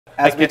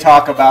as we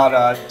talk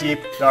about deep,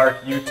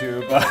 dark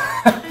YouTube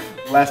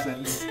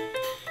lessons.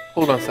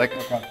 Hold on a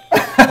second. Okay.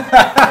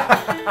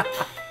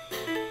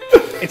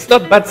 It's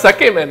not bad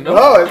sake, man.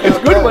 No, it's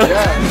good, man.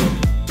 Yeah.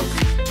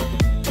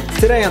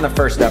 Today on the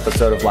first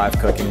episode of Live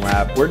Cooking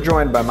Lab, we're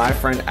joined by my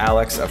friend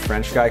Alex of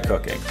French Guy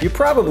Cooking. You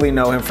probably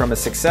know him from a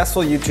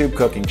successful YouTube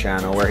cooking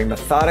channel where he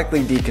methodically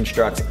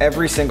deconstructs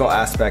every single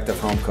aspect of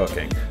home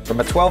cooking,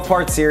 from a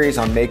 12-part series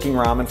on making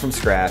ramen from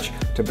scratch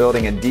to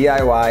building a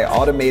DIY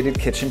automated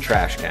kitchen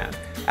trash can.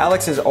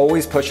 Alex is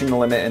always pushing the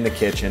limit in the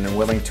kitchen and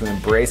willing to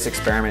embrace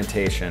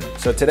experimentation.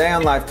 So today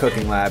on Live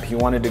Cooking Lab, he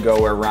wanted to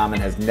go where ramen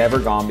has never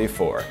gone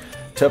before,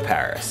 to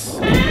Paris.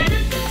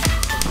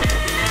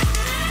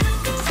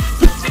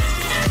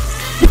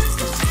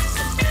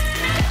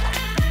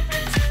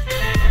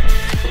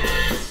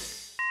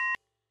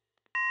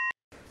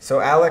 So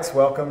Alex,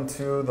 welcome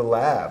to the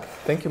lab.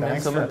 Thank you, man.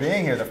 Thanks so for much.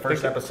 being here, the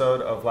first episode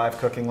of Live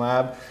Cooking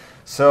Lab.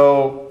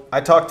 So I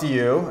talked to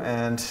you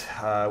and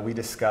we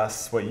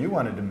discussed what you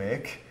wanted to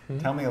make.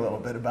 Tell me a little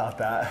bit about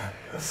that.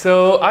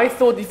 So I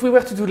thought if we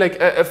were to do like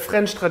a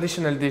French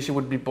traditional dish, it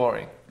would be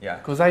boring. Yeah.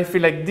 Because I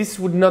feel like this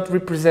would not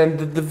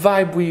represent the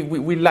vibe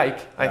we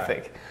like, I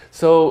think.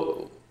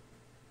 So,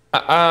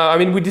 I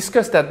mean, we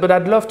discussed that, but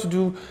I'd love to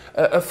do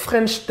a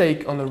French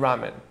take on the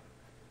ramen.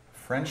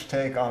 French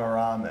take on a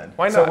ramen.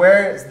 Why not? So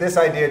where this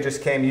idea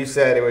just came, you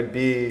said it would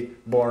be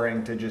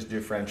boring to just do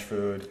French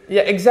food.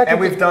 Yeah, exactly. And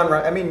we've done,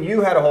 I mean,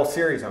 you had a whole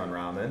series on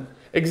ramen.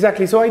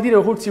 Exactly. So I did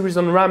a whole series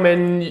on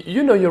ramen.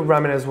 You know your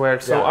ramen as well.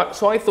 So, Yeah.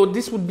 so I thought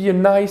this would be a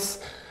nice,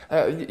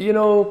 a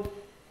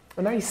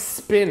nice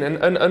spin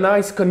and a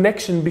nice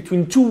connection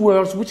between two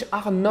worlds which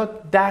are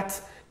not that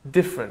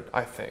different,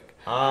 I think.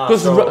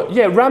 Because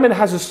ramen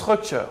has a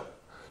structure.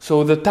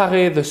 So the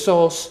tare, the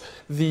sauce,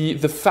 the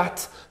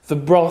fat, the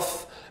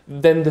broth,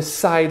 then the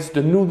sides,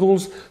 the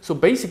noodles. So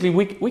basically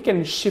we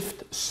can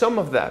shift some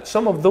of that,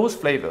 some of those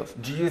flavors.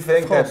 Do you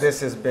think that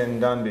this has been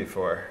done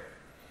before?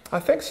 I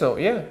think so,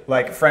 yeah.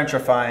 Like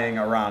French-ifying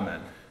a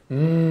ramen?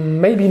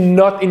 Maybe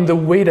not in the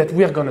way that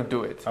we're gonna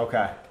do it.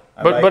 Okay.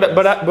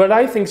 But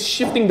I think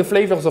shifting the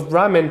flavors of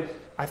ramen,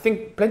 I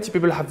think plenty of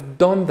people have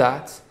done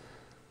that.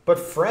 But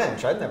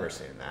French, I've never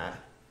seen that.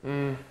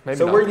 Maybe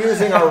So not. we're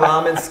using our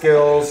ramen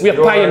skills. We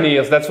are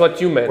pioneers, that's what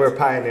you meant. We're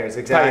pioneers,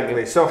 exactly.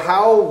 Pioneers. So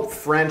how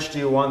French do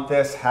you want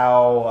this?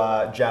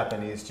 How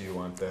Japanese do you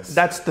want this?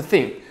 That's the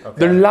thing.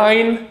 Okay. The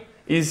line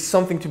is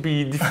something to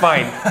be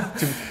defined.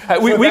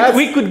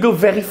 We could go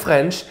very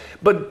French,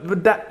 but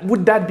would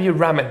that be a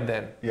ramen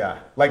then? Yeah,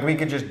 like we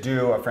could just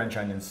do a French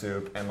onion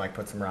soup and like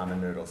put some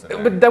ramen noodles in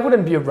there. But that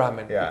wouldn't be a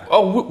ramen. Yeah.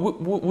 Or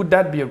would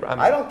that be a ramen?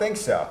 I don't think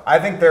so. I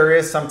think there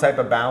is some type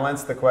of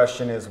balance. The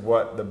question is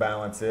what the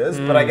balance is.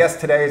 But I guess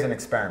today is an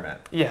experiment.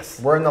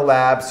 Yes. We're in the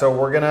lab, so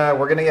we're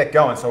gonna get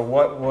going. So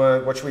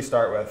what should we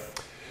start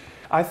with?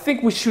 I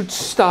think we should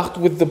start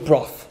with the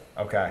broth.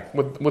 Okay.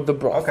 With the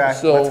broth. Okay,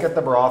 So let's get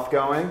the broth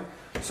going.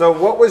 So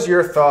what was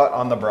your thought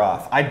on the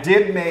broth? I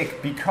did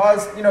make,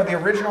 because, you know, the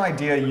original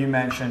idea you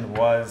mentioned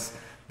was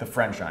the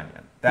French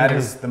onion. That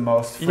is the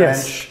most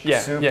French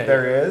soup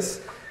there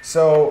is.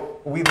 So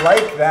we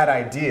like that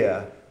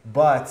idea,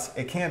 but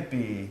it can't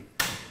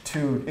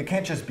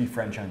just be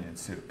French onion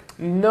soup.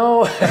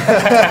 No,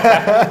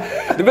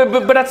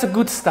 but that's a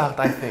good start,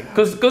 I think,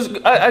 because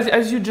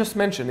as you just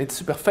mentioned, it's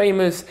super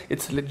famous,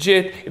 it's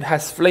legit, it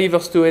has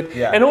flavors to it,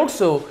 and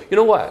also, you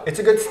know what? It's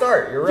a good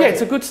start. You're right. Yeah,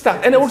 it's a good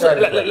start, and also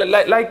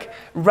like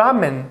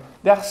ramen,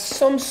 there's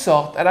some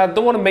sort, and I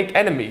don't want to make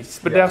enemies,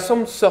 but there's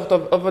some sort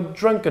of a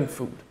drunken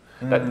food,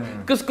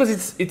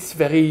 because it's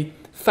very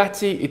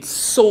fatty, it's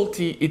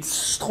salty, it's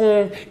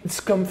strong, it's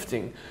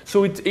comforting,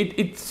 so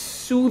it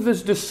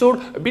soothes the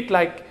soul a bit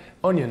like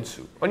onion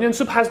soup. Onion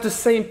soup has the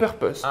same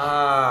purpose.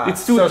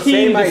 It's to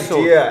heal the soul.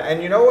 Same idea.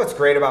 And you know what's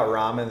great about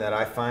ramen that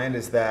I find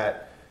is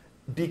that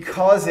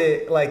because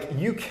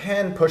you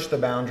can push the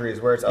boundaries,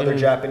 whereas other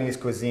Japanese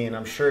cuisine,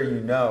 I'm sure you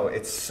know,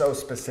 it's so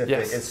specific,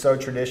 it's so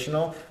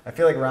traditional. I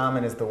feel like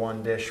ramen is the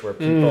one dish where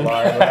people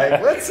are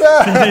like, let's...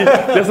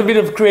 There's a bit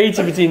of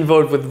creativity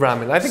involved with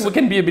ramen. I think we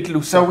can be a bit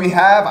looser. So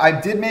I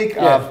did make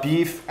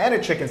beef and a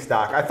chicken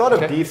stock. I thought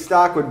a beef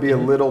stock would be a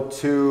little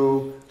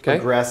too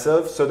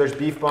aggressive. So there's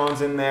beef bones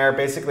in there.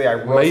 Basically, I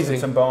roasted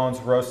some bones,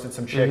 roasted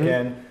some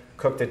chicken,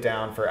 cooked it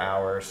down for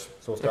hours.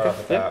 So we'll start off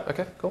with that.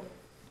 Okay, cool.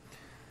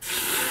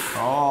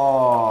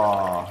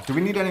 Oh, do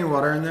we need any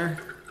water in there?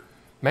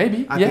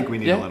 Maybe. I think we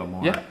need a little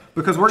more. Yeah.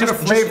 Because we're going to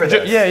flavor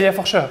this. Yeah,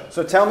 for sure.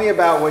 So tell me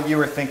about what you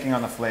were thinking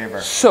on the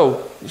flavor.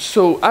 So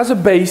as a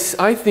base,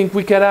 I think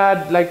we can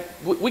add,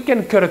 we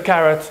can cut a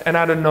carrot and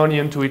add an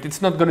onion to it.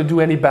 It's not going to do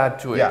any bad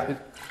to it. Yeah.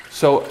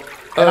 So...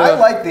 And I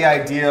like the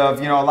idea of,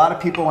 a lot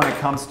of people when it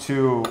comes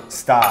to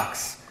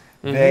stocks,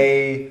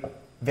 they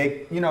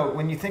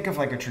when you think of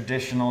like a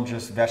traditional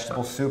just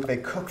vegetable soup, they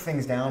cook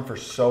things down for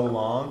so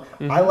long.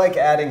 I like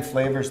adding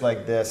flavors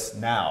like this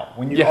now.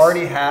 When you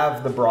already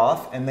have the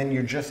broth and then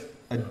you're just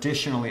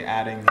additionally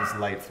adding these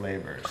light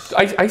flavors.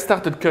 I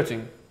started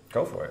cutting.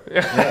 Go for it.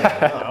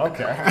 Yeah, no,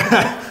 okay.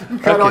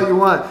 Cut all you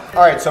want.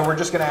 All right, so we're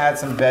just gonna add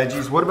some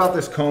veggies. What about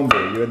this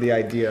kombu? You had the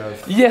idea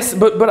of. Yes,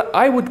 but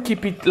I would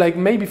keep it like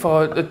maybe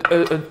for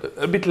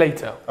a bit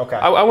later. Okay.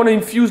 I want to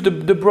infuse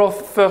the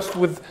broth first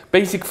with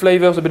basic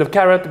flavors, a bit of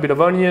carrot, a bit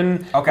of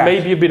onion,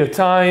 maybe a bit of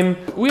thyme.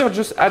 We are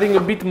just adding a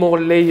bit more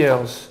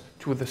layers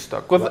to the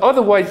stock. Because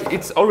otherwise,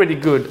 it's already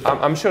good.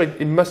 I'm sure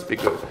it must be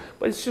good,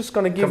 but it's just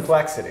gonna give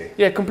complexity.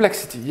 Yeah,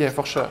 complexity. Yeah,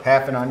 for sure.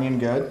 Half an onion,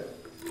 good.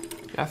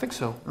 I think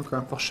so. Okay.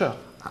 For sure.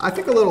 I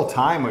think a little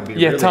thyme would be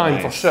really nice. Thyme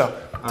for sure.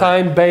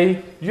 Thyme, bay.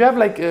 Do you have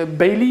like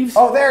bay leaves?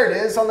 Oh, there it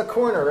is on the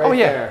corner right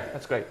there.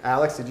 That's great.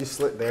 Alex, did you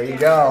slip? There you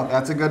go.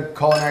 That's a good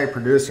culinary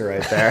producer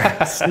right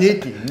there.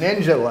 Sneaky,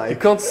 ninja-like. You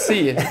can't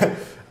see it.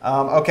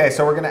 Okay,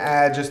 so we're gonna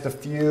add just a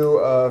few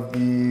of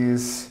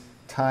these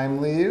thyme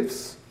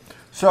leaves.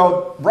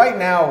 So right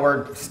now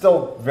we're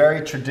still very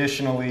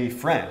traditionally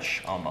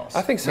French, almost.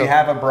 I think so. We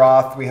have a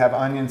broth, we have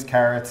onions,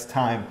 carrots,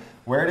 thyme.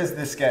 Where does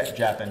this get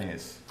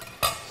Japanese?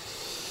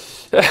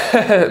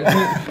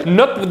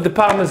 Not with the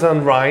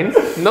Parmesan rind,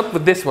 not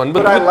with this one.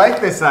 But I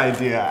like this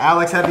idea.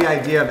 Alex had the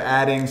idea of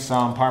adding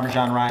some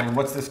Parmesan rind, and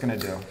what's this going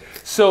to do?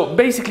 So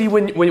basically,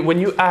 when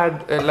you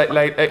add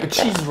like a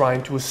cheese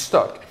rind to a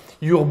stock,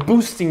 you're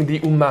boosting the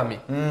umami.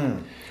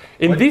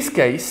 In this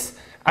case,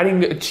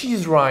 adding a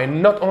cheese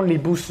rind not only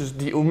boosts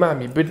the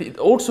umami, but it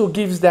also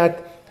gives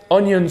that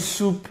onion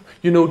soup,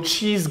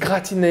 cheese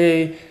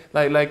gratiné,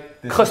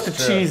 like crusted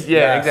cheese. Yeah,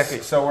 yes. Exactly.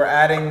 So we're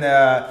adding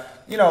the,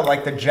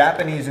 like the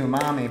Japanese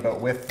umami,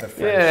 but with the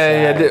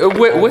French.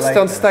 The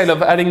Western style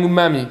of adding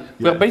umami.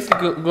 Yeah. We're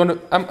basically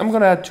I'm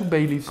gonna add 2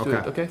 bay leaves to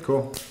it. Okay.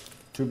 Cool.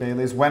 2 bay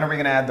leaves. When are we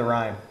gonna add the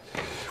rind?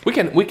 We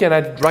can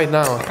add it right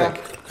now. I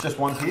think. Just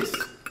one piece.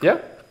 Yeah.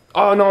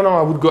 Oh no,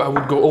 I would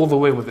go all the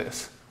way with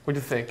this. What do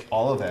you think?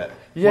 All of it.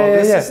 Yeah, well,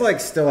 this is like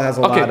still has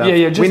a lot of.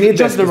 Yeah. We need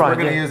just the rind.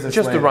 We're gonna use this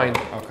just later. The rind.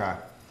 Okay.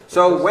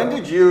 So when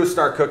did you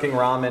start cooking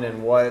ramen,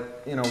 and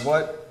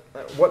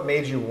what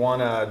made you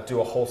want to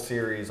do a whole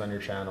series on your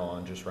channel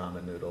on just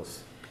ramen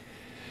noodles?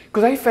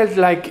 Because I felt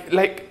like,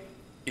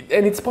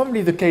 and it's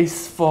probably the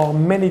case for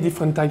many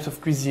different types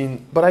of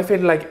cuisine, but I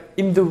felt like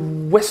in the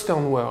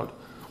Western world,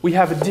 we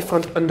have a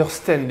different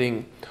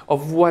understanding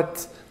of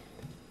what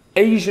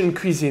Asian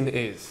cuisine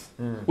is.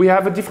 We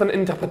have a different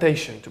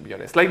interpretation, to be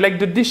honest. Like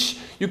the dish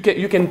you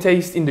can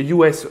taste in the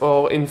US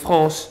or in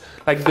France,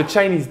 like the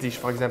Chinese dish,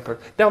 for example.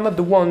 They are not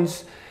the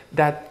ones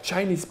that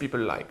Chinese people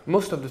like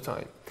most of the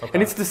time. Okay.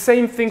 And it's the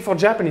same thing for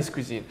Japanese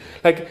cuisine.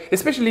 Like,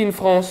 especially in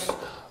France,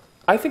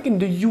 I think in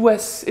the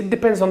US, it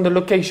depends on the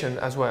location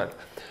as well.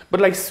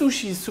 But like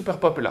sushi is super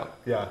popular.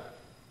 Yeah.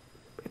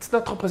 It's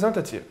not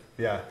representative.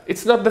 Yeah.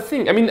 It's not the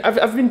thing. I mean,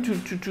 I've been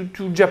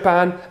to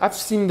Japan, I've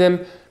seen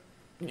them.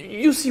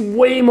 You see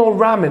way more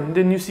ramen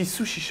than you see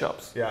sushi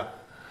shops. Yeah.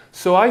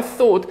 So I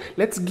thought,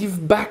 let's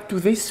give back to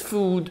this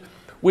food,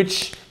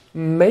 which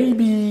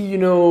maybe,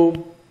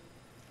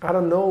 I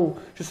don't know,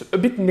 just a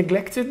bit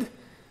neglected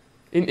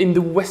in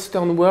the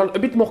Western world, a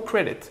bit more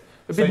credit,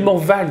 a bit more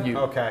value.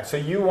 Okay, so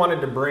you wanted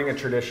to bring a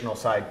traditional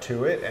side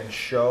to it and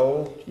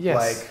show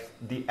like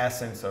the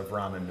essence of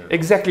ramen noodles.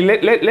 Exactly.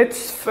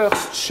 Let's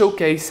first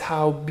showcase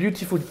how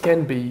beautiful it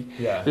can be.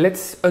 Yeah.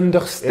 Let's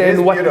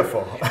understand what... It is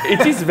beautiful.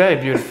 It is very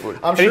beautiful.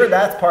 I'm sure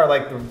that's part,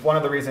 one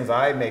of the reasons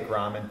I make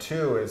ramen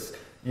too is,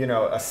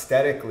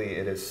 aesthetically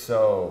it is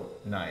so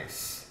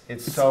nice.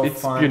 It's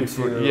fun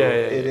beautiful. too. Yeah.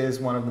 It is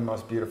one of the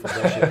most beautiful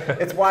dishes.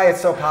 It's why it's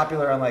so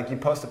popular on you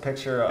post a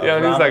picture of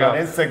ramen on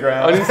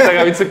Instagram. On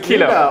Instagram, it's a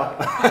killer.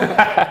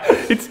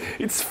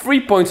 It's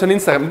 3 points on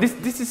Instagram.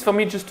 This is for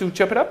me just to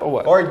chop it up or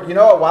what? Or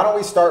what? Why don't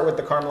we start with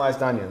the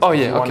caramelized onions? Oh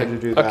yeah, you wanted to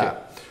do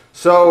that.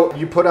 So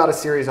you put out a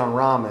series on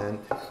ramen,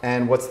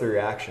 and what's the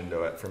reaction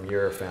to it from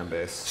your fan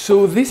base?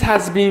 So this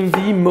has been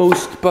the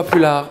most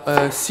popular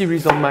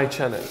series on my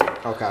channel.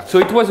 Okay. So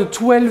it was a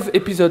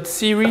 12-episode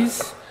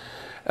series.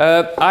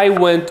 I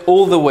went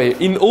all the way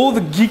in all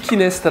the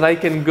geekiness that I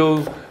can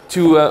go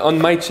to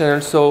on my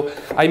channel. So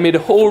I made a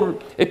whole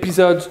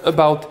episode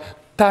about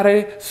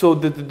tare, so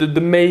the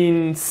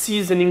main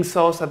seasoning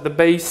sauce at the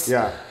base.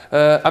 Yeah.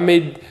 I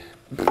made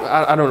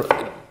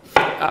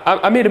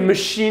a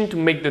machine to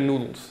make the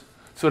noodles.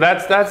 So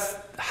that's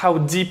how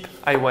deep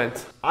I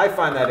went. I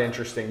find that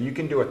interesting. You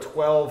can do a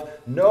 12.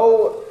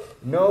 No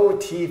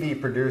TV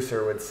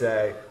producer would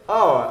say,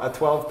 "Oh, a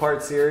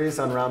 12-part series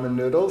on ramen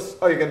noodles.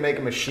 Oh, you're gonna make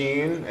a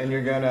machine, and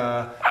you're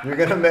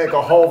gonna make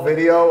a whole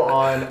video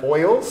on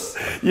oils."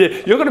 Yeah,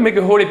 you're gonna make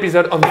a whole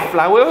episode on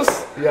flowers.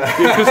 Yeah,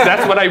 because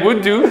that's what I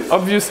would do,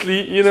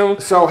 obviously.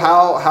 So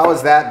how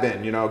has that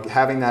been?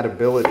 Having that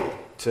ability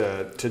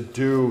to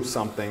do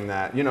something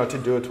that to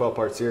do a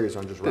 12-part series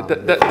on just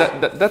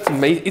ramen. That's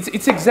amazing.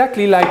 It's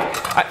exactly like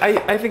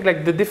I think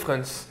like the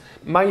difference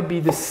might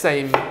be the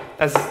same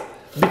as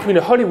between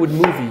a Hollywood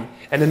movie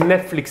and a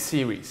Netflix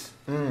series.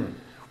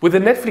 With a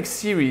Netflix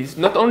series,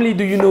 not only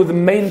do you know the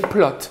main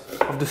plot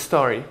of the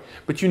story,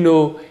 but you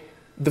know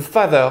the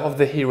father of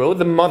the hero,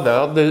 the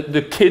mother,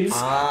 the kids,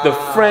 the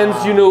friends,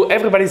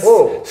 everybody's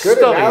good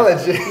story.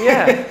 Analogy.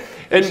 Yeah.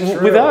 And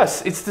with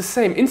us, it's the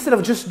same. Instead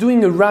of just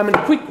doing a ramen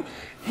quick,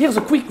 here's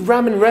a quick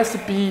ramen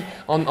recipe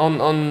on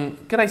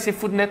can I say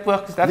Food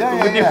Network? Is that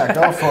Yeah,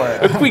 go for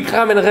it. A quick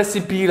ramen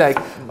recipe, like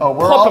we're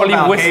properly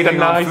all about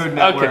hating on westernized. Food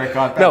Network.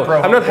 Okay. No,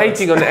 I'm not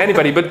hating on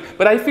anybody,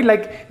 but I feel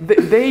like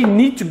they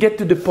need to get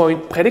to the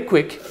point pretty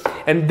quick,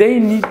 and they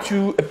need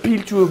to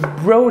appeal to a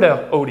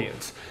broader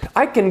audience.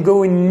 I can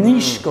go in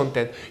niche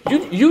content.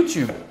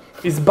 YouTube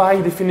is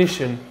by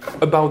definition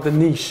about the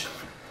niche.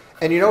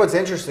 And you know what's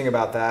interesting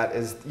about that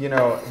is, you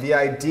know, the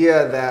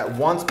idea that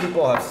once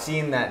people have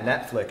seen that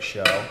Netflix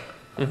show,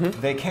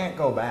 they can't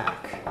go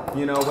back.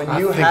 You know, when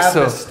you have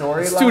this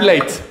storyline, it's too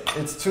late.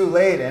 It's too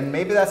late. And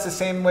maybe that's the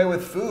same way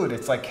with food.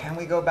 It's like, can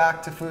we go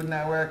back to Food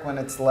Network when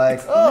it's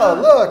like, oh,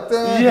 look,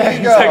 here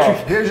you go.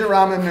 Here's your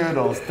ramen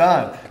noodles,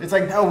 done. It's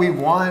like, no, we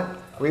want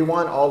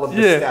all of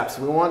the steps.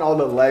 We want all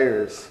the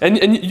layers. And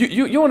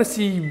you want to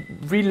see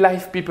real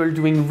life people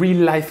doing real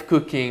life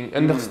cooking,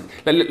 and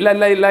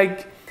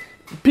like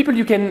people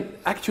you can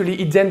actually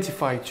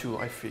identify to,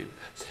 I feel.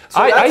 So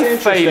that's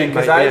interesting,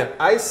 because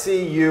I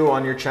see you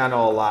on your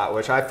channel a lot,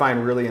 which I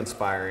find really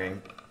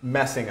inspiring,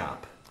 messing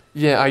up.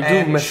 Yeah, I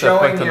do mess up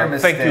quite a lot.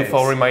 Thank you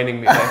for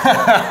reminding me.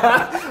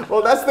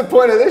 Well, that's the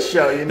point of this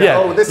show, you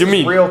know. Yeah, this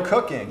is real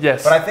cooking.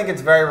 Yes. But I think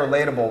it's very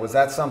relatable. Was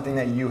that something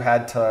that you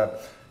had to,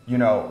 you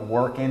know,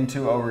 work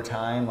into over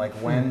time? Like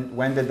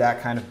when did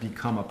that kind of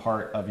become a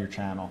part of your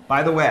channel?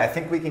 By the way, I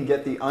think we can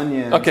get the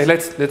onions. Okay,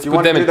 let's do put you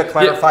want them to in. do the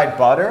clarified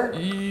butter?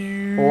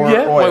 Or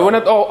oil? Why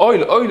not?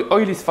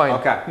 Oil is fine.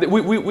 Okay.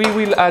 We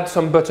will add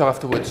some butter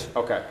afterwards.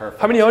 Okay, perfect.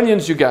 How many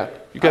onions you got?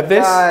 You got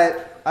this?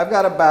 I've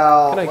got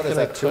about, what is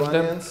that, 2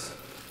 onions?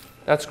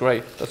 That's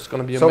great. That's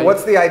going to be amazing. So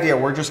what's the idea?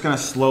 We're just going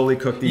to slowly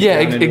cook these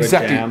down into a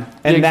jam.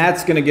 And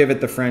that's going to give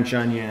it the French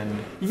onion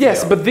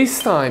Yes, feel. but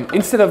this time,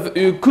 instead of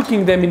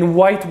cooking them in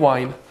white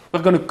wine,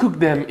 we're going to cook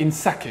them in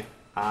sake.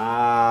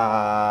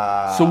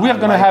 So we are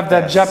going to have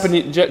that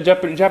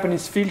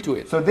Japanese feel to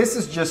it. So this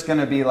is just going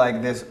to be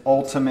like this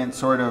ultimate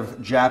sort of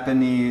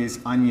Japanese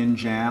onion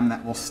jam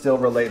that will still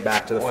relate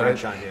back to the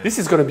French onion. This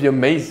is going to be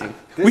amazing.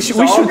 We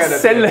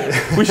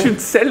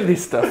should sell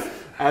this stuff.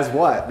 As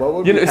what? What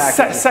would be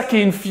sake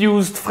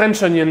infused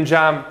French onion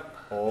jam.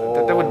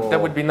 Oh.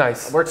 That would be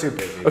nice. We're too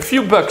busy. A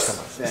few bucks.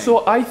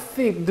 So I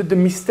think that the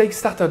mistake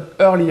started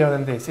earlier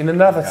than this, in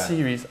another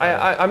series.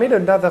 I made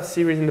another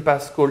series in the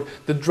past called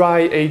the Dry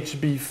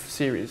Aged Beef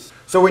series.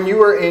 So when you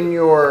were in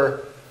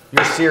your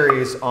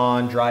series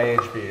on dry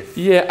aged beef,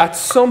 at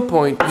some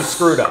point you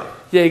screwed up.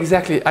 Yeah,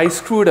 exactly. I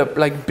screwed up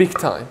like big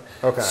time.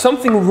 Okay.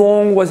 Something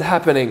wrong was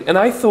happening, and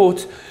I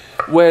thought,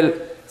 well,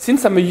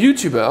 since I'm a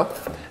YouTuber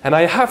and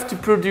I have to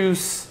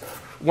produce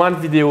one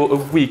video a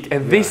week,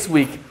 and this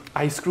week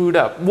I screwed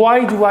up.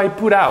 Why do I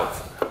put out?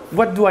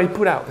 What do I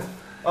put out?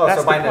 Oh,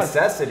 that's so by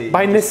necessity.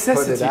 By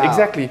necessity,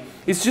 exactly.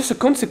 It's just a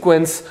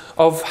consequence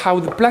of how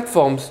the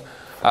platforms,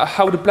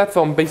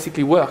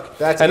 basically work.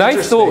 That's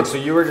interesting. So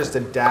you were just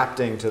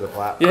adapting to the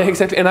platform. Yeah,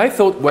 exactly. And I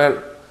thought,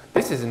 well,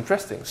 this is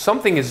interesting.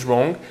 Something is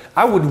wrong.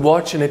 I would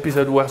watch an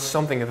episode where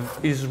something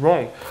is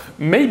wrong.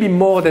 Maybe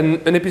more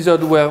than an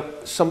episode where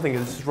something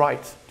is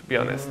right, to be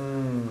honest.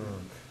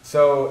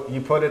 So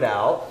you put it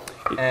out,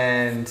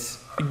 and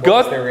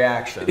what was the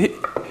reaction?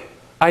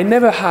 I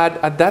never had,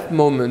 at that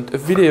moment, a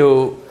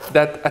video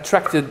that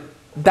attracted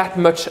that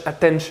much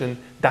attention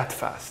that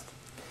fast.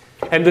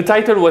 And the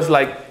title was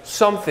like,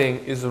 something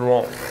is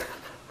wrong.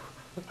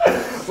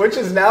 Which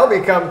has now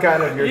become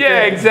kind of your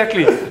thing.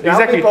 Exactly.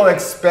 Now people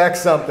expect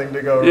something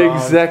to go wrong.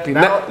 Exactly.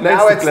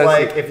 Now it's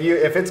like,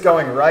 if it's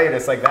going right,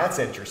 it's like, that's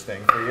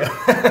interesting for you.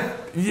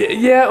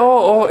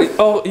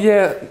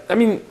 I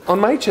mean, on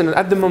my channel,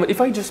 at the moment,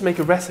 if I just make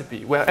a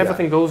recipe where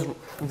everything goes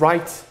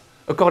right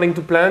according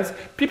to plans,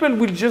 people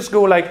will just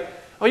go like,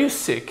 are you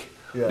sick?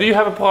 Yeah. Do you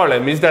have a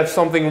problem? Is there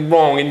something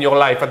wrong in your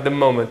life at the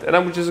moment? And I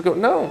would just go,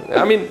 no.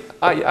 I mean,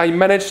 I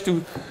managed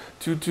to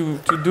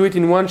do it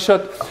in one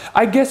shot.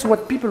 I guess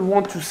what people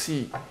want to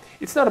see,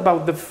 it's not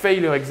about the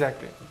failure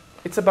exactly.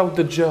 It's about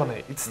the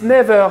journey. It's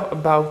never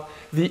about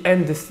the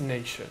end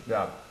destination.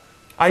 Yeah.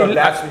 So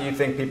that's what you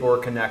think people are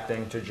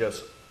connecting to,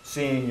 just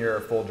seeing your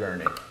full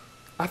journey?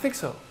 I think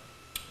so.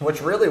 Which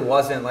really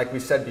wasn't, like we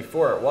said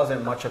before, it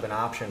wasn't much of an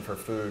option for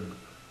food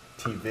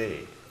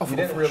TV. You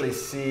didn't really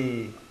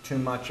see too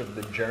much of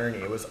the journey.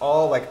 It was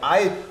all like,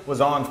 I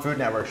was on Food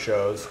Network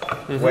shows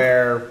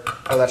where,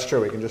 oh, that's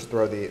true, we can just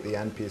throw the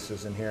end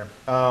pieces in here,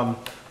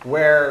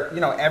 where, you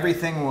know,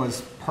 everything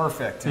was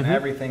perfect and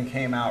everything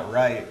came out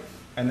right,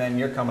 and then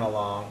you're coming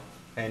along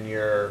and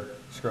you're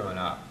screwing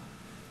up.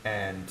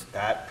 And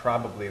that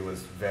probably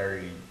was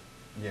very,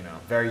 you know,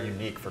 very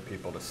unique for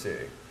people to see.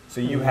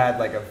 So you had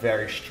like a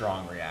very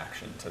strong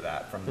reaction to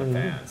that from the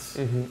fans.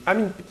 I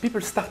mean, people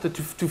started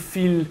to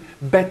feel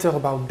better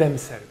about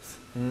themselves.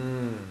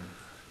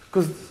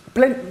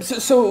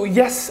 So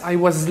yes, I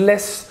was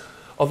less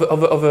of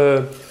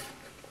a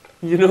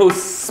you know,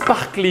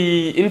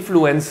 sparkly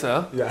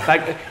influencer. Yeah.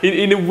 Like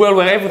in a world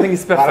where everything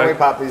is perfect. How do we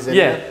pop these in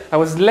here? I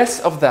was less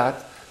of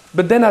that.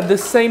 But then at the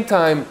same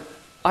time,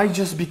 I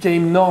just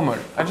became normal.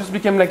 I just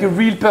became like a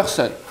real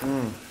person.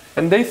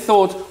 And they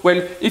thought,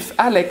 well, if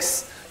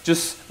Alex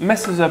just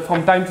messes up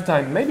from time to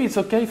time, maybe it's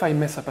okay if I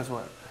mess up as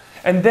well.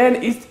 And then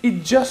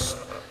it just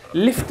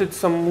lifted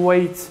some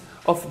weight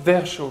off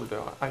their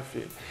shoulder, I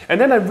feel.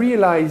 And then I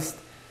realized,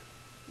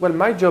 well,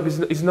 my job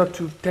is not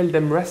to tell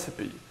them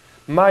recipe.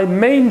 My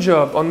main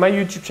job on my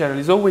YouTube channel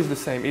is always the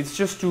same. It's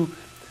just to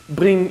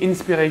bring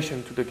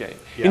inspiration to the game.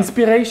 Yeah.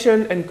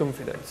 Inspiration and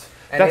confidence.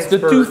 And that's the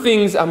two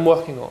things I'm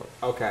working on.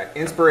 Okay,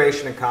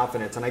 inspiration and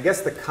confidence. And I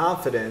guess the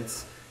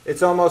confidence,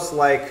 it's almost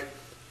like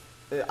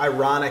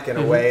ironic in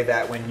a way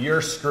that when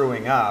you're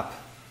screwing up,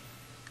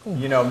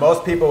 you know,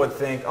 most people would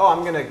think, oh,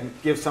 I'm going to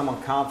give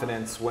someone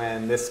confidence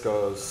when this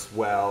goes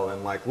well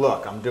and like,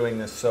 look, I'm doing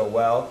this so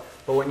well.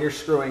 But when you're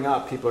screwing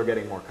up, people are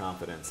getting more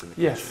confidence in the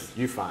kitchen,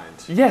 you find.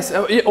 Yes,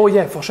 oh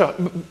yeah, for sure.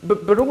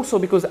 But also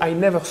because I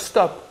never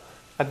stop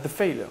at the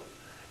failure.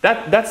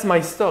 That's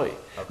my story.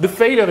 Okay. The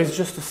failure is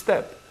just a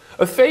step.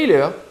 A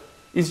failure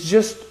is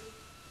just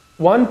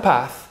one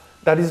path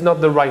that is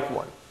not the right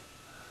one.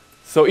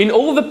 So in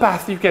all the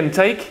paths you can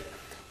take,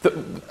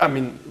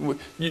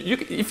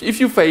 if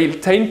you fail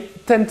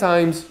 10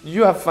 times,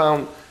 you have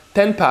found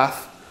 10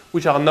 paths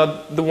which are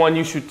not the one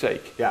you should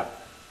take. Yeah.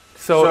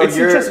 So it's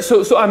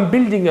interesting. So I'm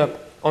building up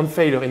on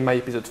failure in my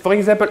episodes. For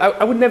example,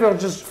 I would never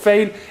just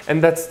fail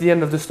and that's the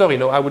end of the story.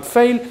 No, I would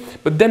fail,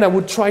 but then I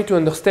would try to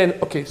understand,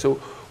 okay, so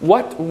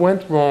what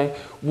went wrong?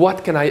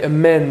 What can I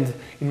amend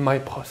in my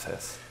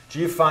process? Do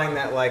you find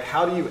that, like,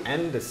 how do you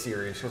end a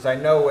series? Because I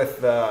know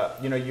with,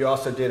 you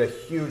also did a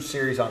huge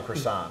series on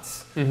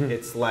croissants.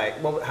 It's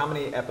like, well, how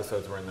many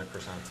episodes were in the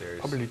croissant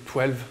series? Probably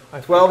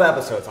 12. 12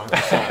 episodes on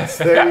croissants.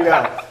 There you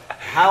go.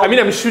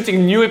 I'm shooting a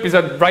new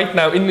episode right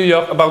now in New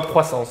York about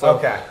croissants. So.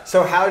 Okay.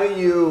 So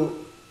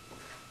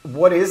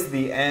what is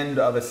the end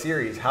of a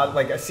series? How,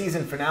 like a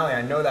season finale,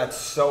 I know that's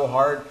so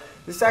hard.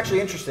 This is actually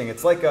interesting.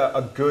 It's like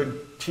a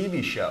good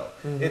TV show.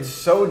 It's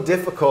so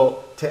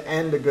difficult to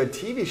end a good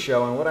TV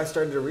show. And what I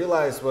started to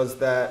realize was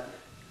that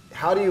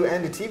how do you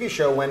end a TV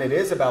show when it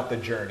is about the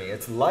journey?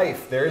 It's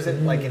life. There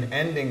isn't like an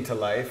ending to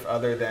life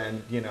other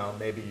than,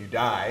 maybe you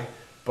die.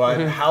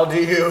 But how do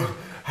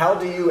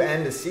you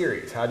end a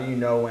series? How do you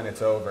know when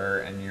it's over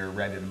and you're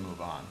ready to move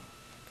on?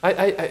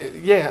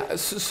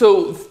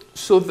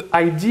 So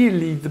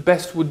ideally, the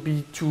best would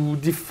be to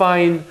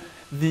define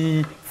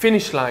the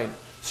finish line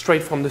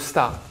straight from the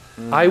start.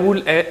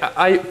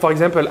 For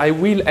example, I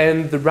will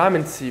end the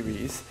ramen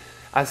series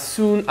as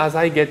soon as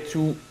I get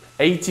to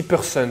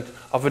 80%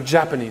 of a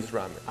Japanese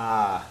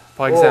ramen.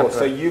 For example.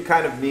 So you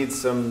kind of need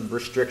some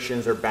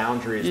restrictions or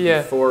boundaries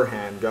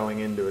beforehand going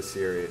into a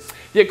series.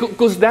 Yeah,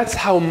 because that's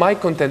how my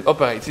content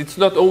operates. It's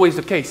not always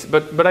the case,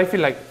 but I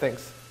feel like,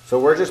 thanks. So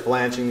we're just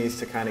blanching these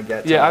to kind of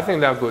get to... Yeah, I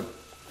think they're good.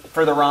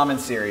 For the ramen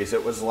series,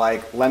 it was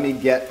like, let me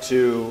get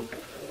to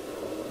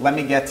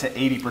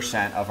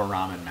 80% of a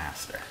ramen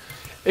master.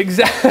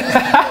 Exactly.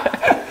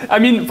 I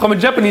mean, from a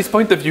Japanese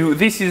point of view,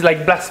 this is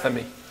like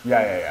blasphemy.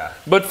 Yeah.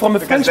 But from a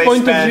French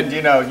point of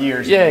view,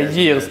 years.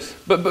 Years.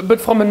 But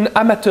from an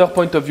amateur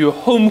point of view,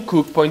 home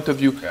cook point of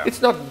view,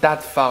 it's not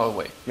that far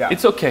away. Yeah.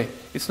 It's okay.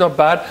 It's not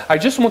bad. I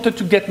just wanted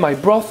to get my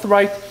broth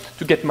right,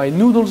 to get my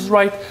noodles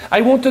right.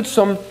 I wanted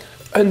some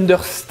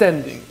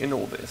understanding in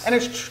all this. And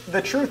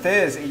the truth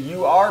is,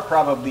 you are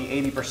probably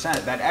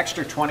 80%. That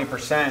extra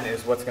 20%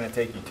 is what's going to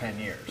take you 10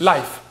 years.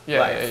 Life.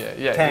 Yeah,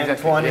 10, exactly.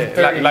 20,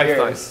 30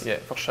 lifetime. years. Yeah,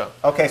 for sure.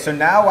 Okay, so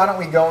now why don't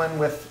we go in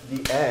with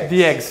the eggs?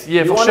 The eggs,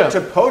 yeah, for sure. You wanted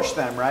to poach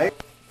them, right?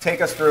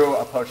 Take us through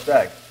a poached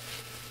egg.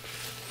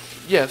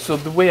 Yeah, so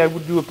the way I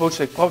would do a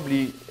poached egg,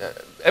 probably,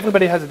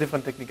 everybody has a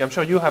different technique. I'm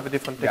sure you have a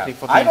different technique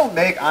for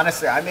these.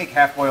 Honestly, I make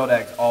half-boiled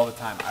eggs all the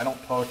time. I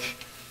don't poach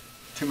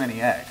too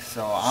many eggs,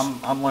 so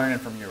I'm learning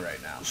from you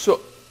right now.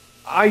 So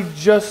I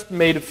just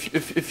made a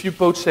few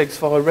poached eggs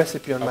for a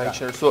recipe on my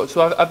channel.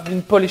 So I've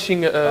been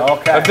polishing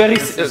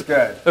this is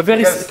good.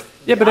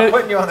 I'm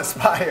putting you on the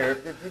spot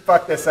here. If you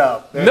fuck this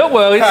up. No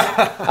worries.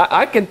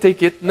 I can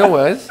take it. No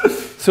worries.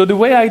 So the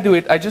way I do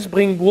it, I just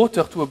bring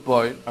water to a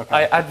boil.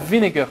 I add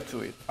vinegar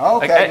to it.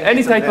 Okay. Like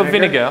any type of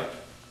vinegar.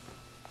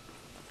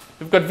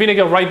 We've got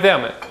vinegar right there,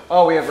 man.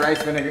 Oh, we have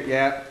rice vinegar.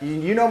 Yeah,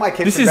 you know my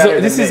kitchen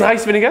better This is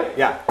rice vinegar.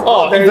 Yeah.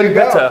 Oh, even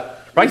better.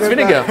 Rice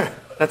vinegar.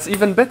 That's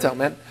even better,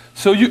 man.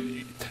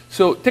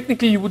 So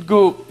technically you would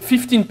go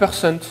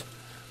 15%.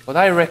 What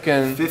I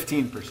reckon.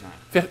 15%.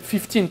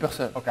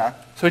 15%. Okay.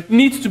 So it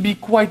needs to be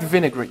quite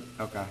vinegary.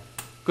 Okay.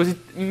 Because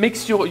it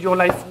makes your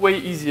life way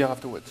easier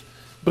afterwards.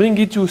 Bring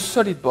it to a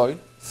solid boil.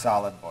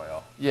 Solid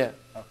boil. Yeah.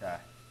 Okay.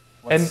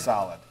 What's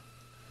solid?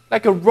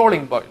 Like a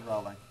rolling boil.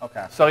 Rolling.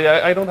 Okay. Sorry,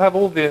 I don't have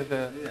all the...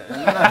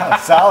 No,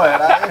 solid.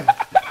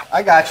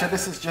 I got you.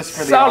 This is just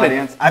for the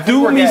audience.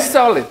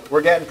 Solid.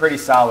 We're getting pretty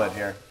solid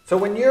here. So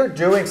when you're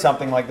doing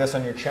something like this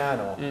on your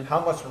channel,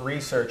 how much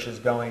research is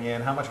going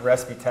in? How much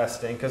recipe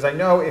testing? Because I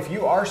know if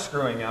you are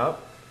screwing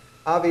up,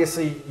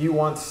 obviously you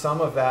want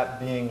some of that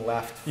being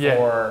left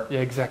for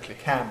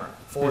camera,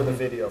 for the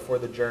video, for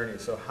the journey.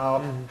 So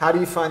how do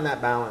you find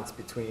that balance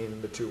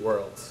between the two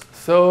worlds?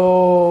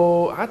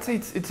 So I'd say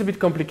it's a bit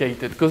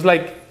complicated because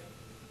like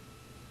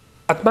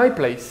at my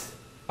place,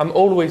 I'm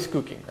always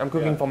cooking. I'm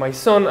cooking for my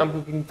son, I'm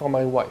cooking for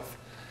my wife.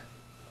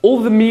 all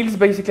the meals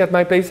basically at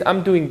my place,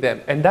 I'm doing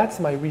them, and that's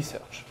my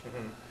research.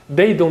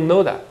 They don't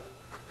know that.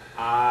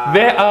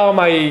 They are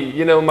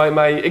my,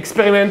 my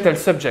experimental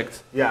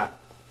subjects. Yeah.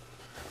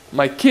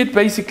 My kid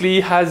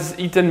basically has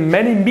eaten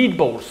many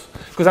meatballs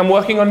because I'm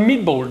working on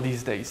meatball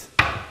these days.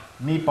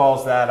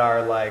 Meatballs that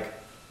are like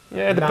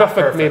the not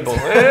perfect meatball.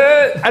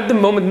 At the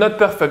moment, not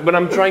perfect, but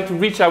I'm trying to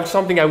reach out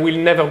something I will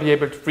never be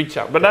able to reach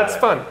out. But that's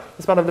fun.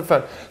 It's part of the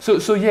fun.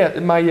 So yeah,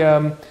 my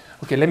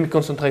okay. Let me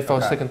concentrate for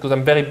a second because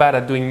I'm very bad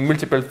at doing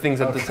multiple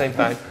things at the same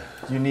time.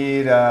 Do you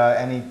need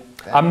any?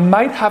 I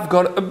might have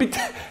gone a bit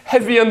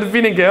heavy on the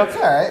vinegar. It's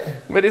all right.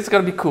 But it's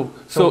gonna be cool.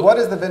 So what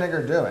is the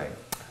vinegar doing?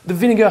 The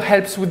vinegar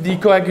helps with the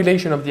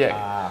coagulation of the egg.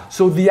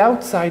 So the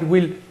outside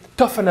will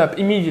toughen up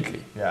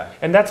immediately. Yeah.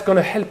 And that's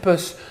gonna help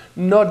us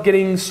not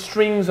getting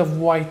strings of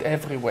white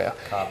everywhere.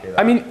 Copy that.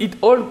 I mean, it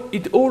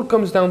all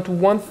comes down to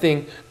one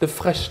thing: the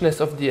freshness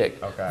of the egg.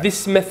 Okay.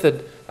 This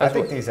method. I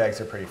think these eggs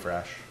are pretty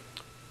fresh.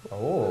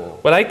 Oh.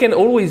 Well, I can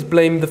always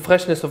blame the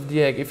freshness of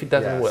the egg if it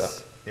doesn't work.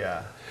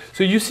 Yeah.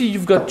 So you see,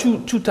 you've got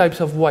two types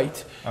of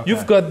white. Okay.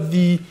 You've got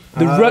the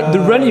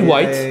runny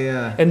white,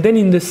 and then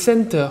in the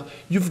center,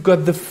 you've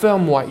got the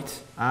firm white.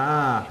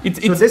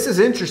 So this is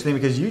interesting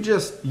because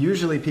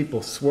usually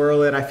people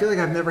swirl it. I feel like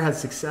I've never had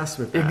success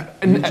with that.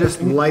 You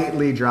just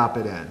lightly drop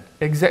it in.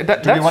 Exactly.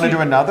 Do you want to do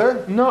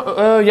another?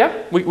 No,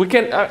 yeah, we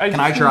can. Can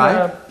I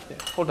try?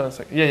 Hold on a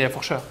second. Yeah,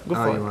 for sure. Go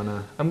for it.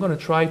 Wanna... I'm going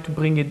to try to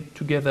bring it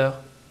together.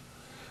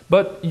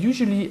 But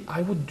usually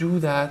I would do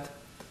that.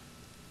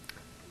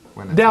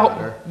 When it's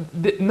hotter?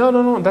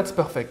 No, that's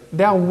perfect.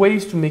 There are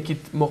ways to make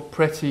it more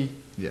pretty.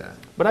 Yeah.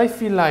 But I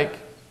feel like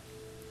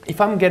if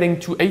I'm getting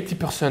to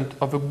 80%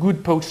 of a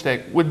good poached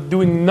egg with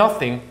doing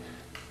nothing,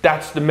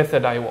 that's the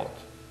method I want.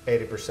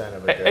 80%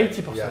 of it.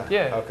 80%,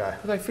 yeah. Okay.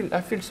 But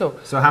I feel so.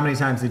 So how many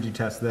times did you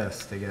test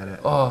this to get it?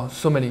 Oh,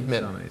 so many,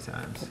 man. So many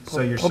times.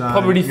 So your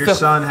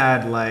son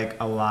had like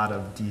a lot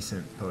of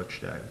decent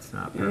poached eggs. It's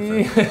not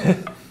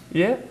perfect.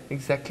 Yeah,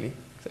 exactly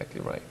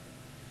right.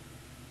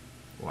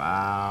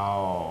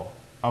 Wow.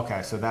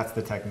 Okay, so that's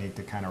the technique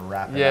to kind of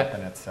wrap it up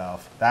in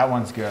itself. That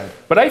one's good.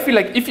 But I feel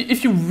like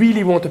if you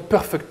really want a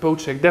perfect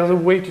poached egg, there's a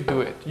way to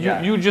do it.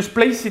 You just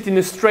place it in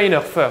a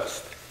strainer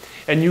first,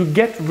 and you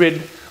get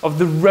rid of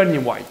the runny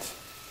white.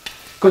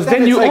 Because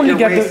then you only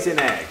get an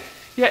egg.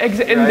 Yeah,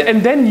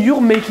 and then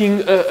you're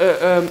making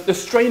a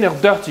strainer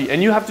dirty,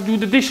 and you have to do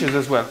the dishes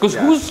as well. Because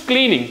who's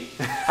cleaning?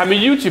 I'm a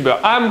YouTuber.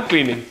 I'm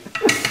cleaning.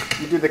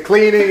 You do the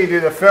cleaning, you do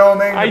the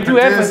filming, I do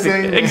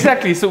everything.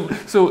 Exactly.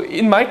 So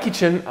in my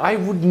kitchen, I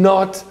would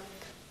not,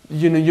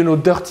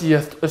 dirty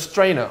a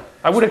strainer.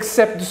 I would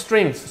accept the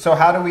strings. So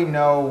how do we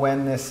know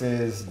when this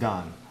is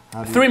done?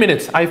 3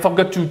 minutes. I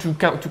forgot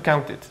to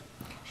count it.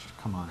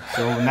 Come on.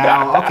 So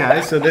now,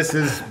 okay. So this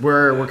is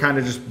we're kind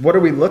of just. What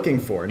are we looking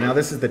for? Now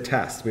this is the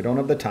test. We don't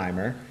have the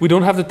timer. We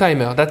don't have the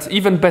timer. That's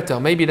even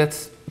better. Maybe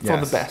that's for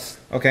the best.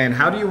 Okay. And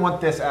how do you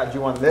want this? Do you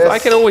want this? So I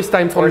can always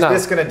time from now. Or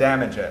is this going to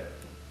damage it?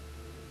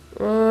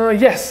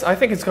 Yes, I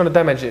think it's going to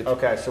damage it.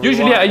 Okay, so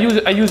usually I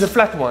use a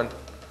flat one.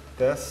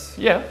 This?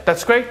 Yeah,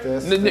 that's great.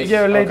 This?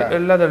 Yeah, a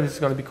ladder is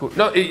going to be cool.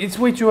 No, it's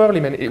way too early,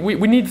 man.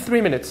 We need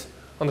 3 minutes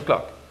on the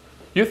clock.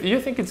 You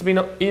think it's been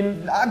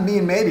in? I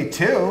mean, maybe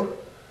 2.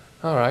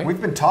 All right.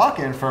 We've been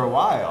talking for a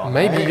while.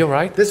 Maybe you're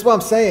right. This is what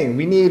I'm saying.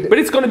 We need. But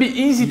it's going to be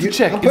easy to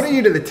check. I'm putting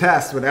you to the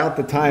test without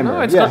the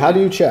timer. No, how do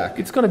you check?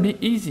 It's going to be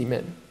easy,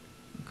 man.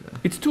 Okay.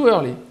 It's too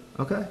early.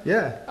 Okay,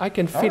 yeah. I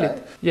can feel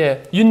it. Yeah,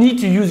 you need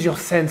to use your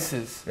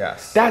senses.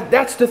 Yes.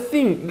 That's the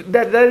thing.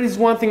 That is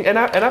one thing, and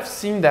I've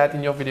seen that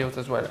in your videos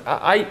as well.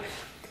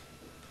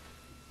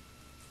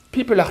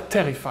 People are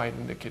terrified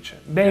in the kitchen.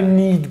 They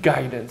need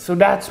guidance. So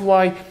that's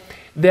why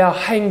they are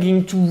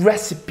hanging to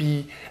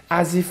recipe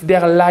as if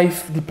their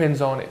life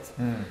depends on it.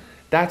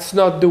 That's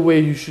not the way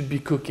you should be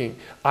cooking.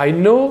 I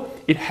know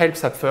it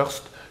helps at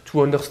first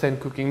to understand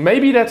cooking.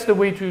 Maybe that's the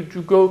way to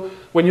go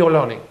when you're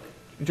learning.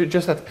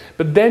 Just that,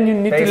 but then you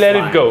need to let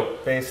it go.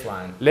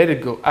 Baseline. Let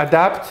it go.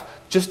 Adapt.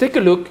 Just take a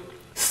look,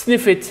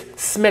 sniff it,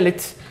 smell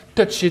it,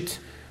 touch it.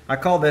 I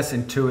call this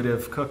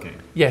intuitive cooking.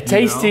 Yeah,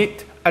 taste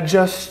it,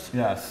 adjust,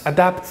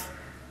 adapt.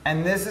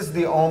 And this is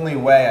the only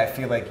way I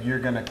feel like you're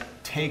gonna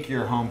take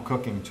your home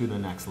cooking to the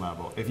next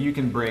level. If you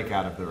can break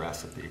out of the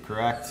recipe,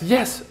 correct?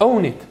 Yes,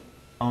 own it.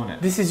 Own it.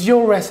 This is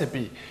your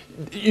recipe.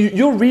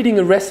 You're reading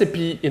a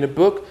recipe in a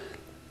book.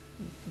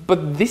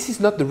 But this is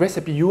not the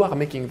recipe you are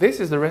making. This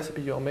is the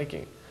recipe you are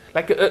making.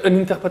 Like an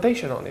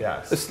interpretation on it.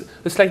 Yes.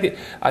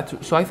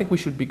 So I think we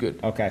should be good.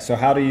 Okay, so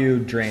how do you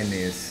drain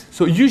these?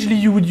 So usually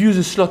you would use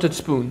a slotted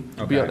spoon,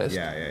 to be honest.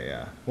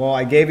 Yeah. Well,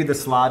 I gave you the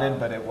slotted,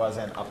 but it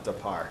wasn't up to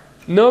par.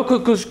 No,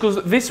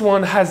 because this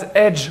one has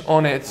edge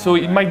on it, so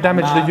it might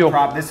damage the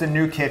yolk. This is a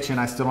new kitchen.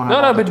 I still don't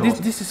have all the tools.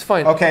 But this is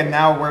fine. Okay,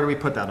 now where do we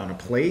put that? On a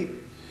plate?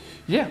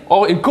 Yeah,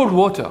 or in cold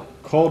water.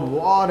 Cold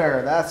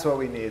water, that's what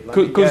we need.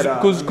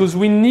 Because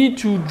we need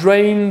to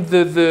drain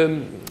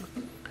the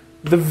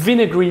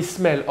vinegary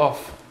smell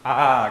off.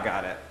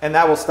 Got it. And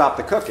that will stop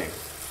the cooking.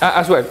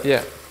 As well,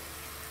 yeah.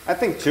 I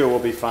think 2 will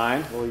be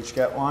fine. We'll each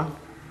get one.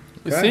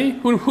 You see?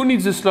 Who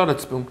needs a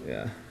slotted spoon?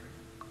 Yeah.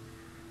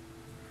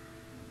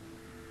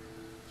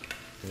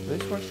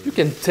 This one, you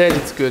can tell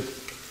it's good.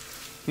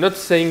 Not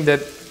saying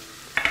that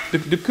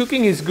the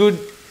cooking is good,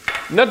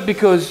 not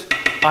because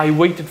I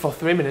waited for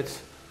 3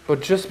 minutes,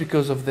 but just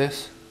because of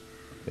this.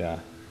 Yeah.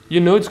 You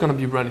know it's gonna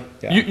be runny.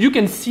 Yeah. You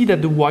can see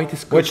that the white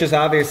is cooked. Which is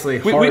obviously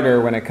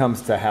harder when it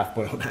comes to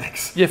half-boiled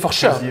eggs. Yeah, for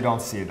sure. Because you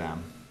don't see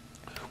them.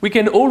 We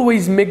can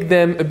always make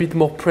them a bit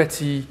more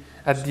pretty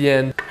at the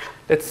end.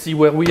 Let's see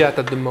where we at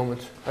the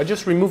moment. I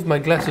just removed my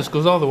glasses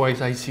because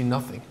otherwise I see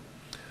nothing.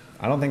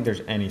 I don't think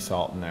there's any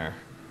salt in there,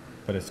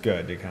 but it's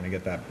good to kind of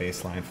get that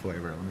baseline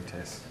flavor. Let me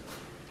taste.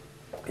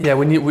 Yeah,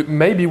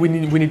 maybe we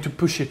need to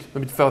push it a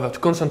bit further to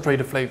concentrate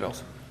the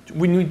flavors.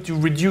 We need to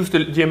reduce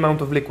the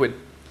amount of liquid.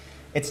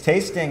 It's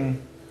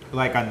tasting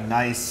like a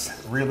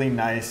nice, really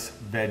nice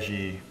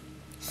veggie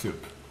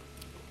soup.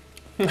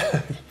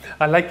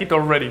 I like it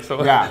already.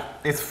 So Yeah,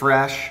 it's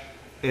fresh.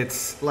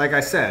 It's, like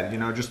I said,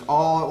 just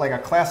all like a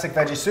classic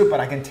veggie soup, but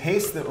I can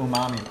taste the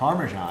umami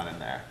Parmesan in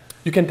there.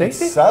 You can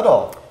taste It's it?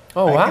 subtle.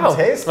 Oh, I wow. can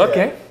taste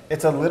Okay. it.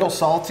 It's a little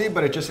salty,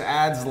 but it just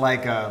adds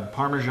like a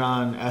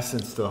Parmesan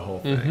essence to the whole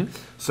thing.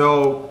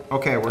 So,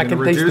 okay, we're I going to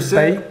can taste reduce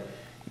the it.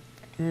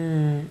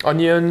 bay.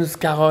 Onions,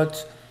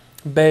 carrots,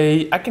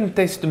 bay. I can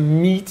taste the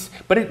meat,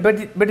 but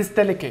it's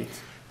delicate.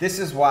 This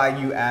is why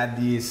you add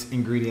these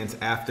ingredients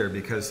after,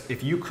 because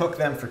if you cook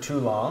them for too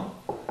long,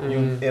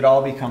 it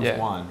all becomes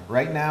one.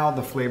 Right now,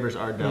 the flavors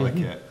are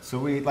delicate. So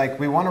we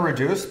want to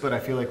reduce, but I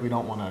feel like we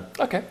don't want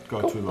to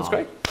go too long. That's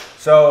great.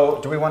 So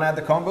do we want to add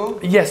the kombu?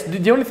 Yes,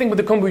 the only thing with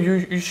the kombu,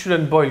 you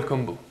shouldn't boil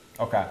kombu.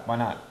 Okay, why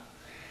not?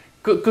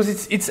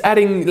 Because it's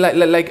adding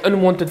like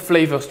unwanted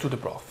flavors to the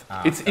broth.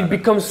 It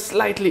becomes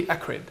slightly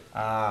acrid.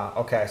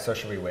 Okay, so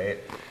should we wait?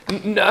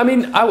 I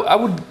mean, I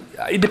would.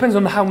 It depends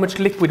on how much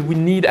liquid we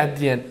need at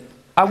the end.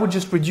 I would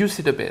just reduce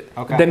it a bit.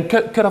 Okay. Then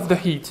cut off the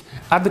heat,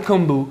 add the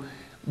kombu,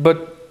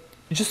 but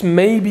just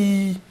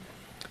maybe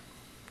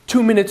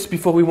 2 minutes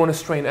before we want to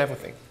strain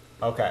everything.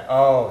 Okay.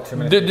 Oh, 2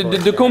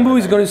 minutes. The kombu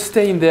is going to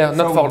stay in there,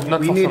 not for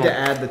we so need long. to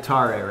add the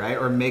tare, right?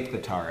 Or make the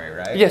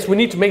tare, right? Yes, we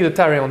need to make the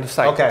tare on the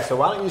side. Okay, so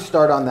why don't you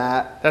start on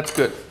that? That's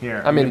good.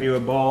 Here, I mean, give you a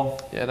bowl.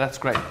 yeah, that's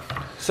great.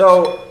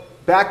 So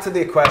back to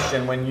the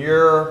question: when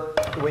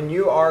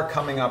you are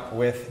coming up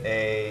with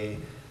a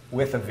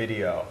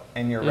video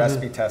and you're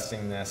recipe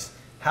testing this,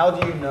 how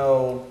do you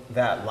know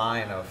that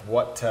line of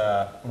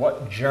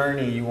what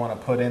journey you want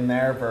to put in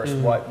there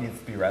versus what needs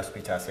to be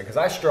recipe tested? Because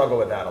I struggle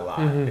with that a lot.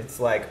 It's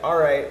like, all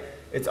right,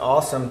 it's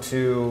awesome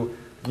to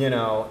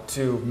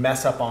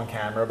mess up on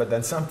camera, but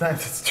then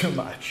sometimes it's too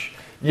much.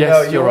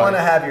 You want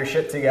to have your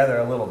shit together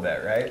a little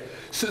bit, right?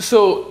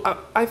 So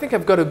I think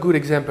I've got a good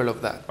example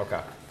of that.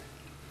 Okay.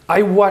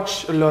 I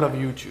watch a lot of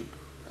YouTube.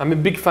 I'm a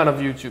big fan of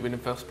YouTube in the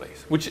first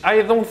place, which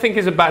I don't think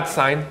is a bad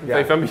sign. Yeah.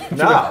 If I'm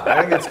No,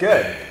 I think it's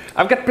good.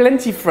 I've got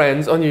plenty of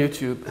friends on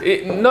YouTube,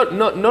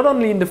 not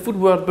only in the food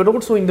world, but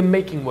also in the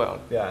making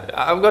world. Yeah.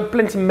 I've got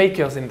plenty of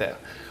makers in there.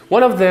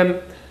 One of them,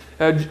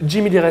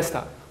 Jimmy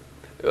DiResta,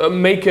 a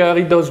maker,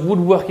 he does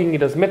woodworking, he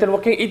does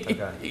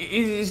metalworking,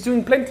 he's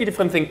doing plenty of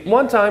different things.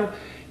 One time,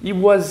 he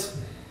was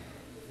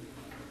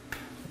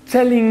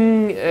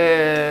telling,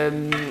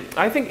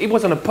 I think it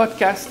was on a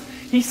podcast,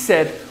 he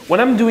said, when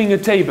I'm doing a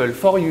table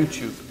for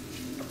YouTube,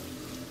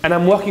 and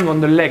I'm working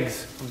on the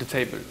legs of the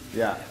table,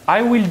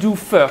 I will do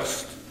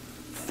first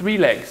 3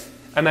 legs,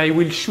 and I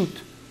will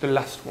shoot the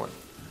last one.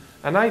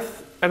 And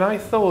I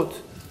thought,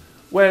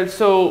 well,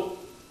 so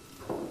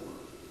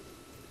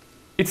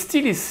it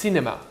still is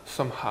cinema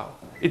somehow.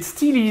 It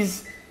still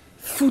is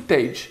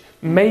footage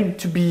made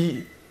to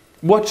be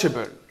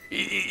watchable.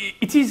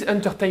 It is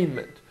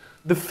entertainment.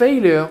 The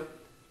failure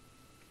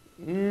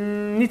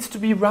needs to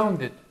be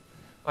rounded.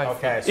 I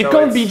think. So it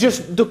can't be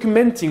just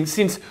documenting,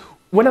 since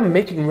when I'm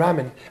making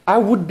ramen, I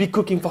would be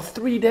cooking for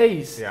 3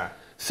 days. Yeah.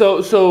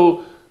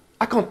 So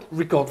I can't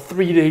record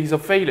 3 days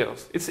of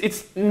failures.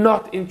 It's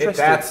not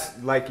interesting.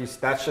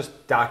 That's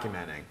just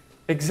documenting.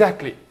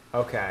 Exactly.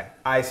 Okay,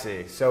 I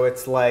see. So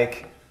it's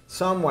like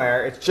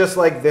somewhere, it's just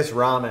like this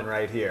ramen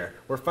right here.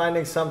 We're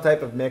finding some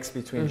type of mix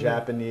between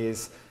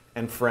Japanese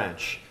and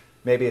French.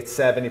 Maybe it's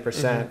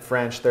 70%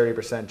 French,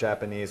 30%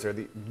 Japanese, or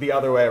the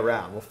other way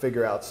around. We'll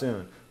figure out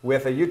soon.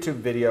 With a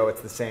YouTube video,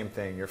 it's the same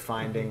thing. You're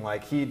finding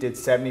like he did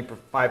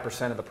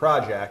 75% of the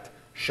project,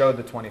 showed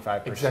the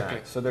 25%.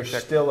 Exactly. So there's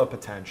still a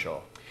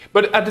potential.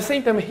 But at the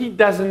same time, he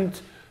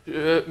doesn't,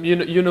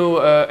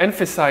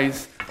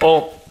 emphasize,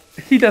 or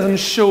he doesn't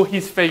show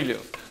his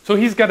failures. So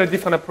he's got a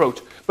different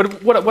approach.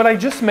 But what I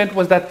just meant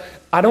was that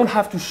I don't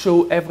have to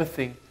show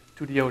everything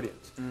to the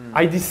audience.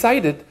 I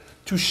decided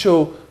to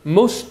show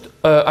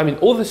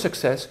all the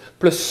success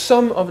plus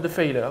some of the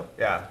failure.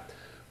 Yeah.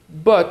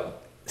 But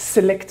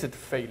selected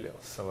failures.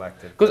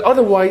 Selected. Because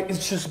otherwise,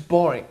 it's just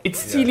boring. It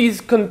still is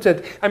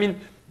content. I mean,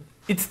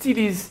 it still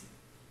is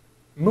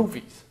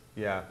movies.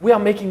 Yeah. We are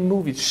making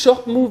movies,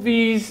 short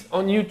movies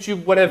on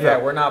YouTube, whatever.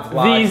 Yeah, we're not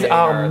vlogging. These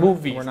are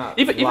movies. We're not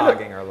even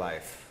vlogging our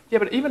life. Yeah,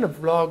 but even a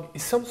vlog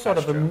is some sort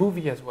That's of true. a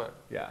movie as well.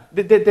 Yeah.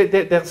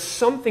 There's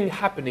something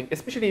happening,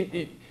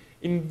 especially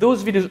in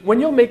those videos. When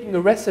you're making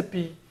a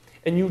recipe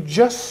and you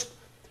just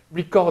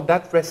record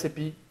that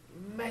recipe,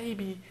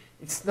 maybe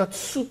it's not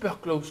super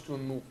close to a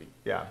movie.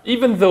 Yeah.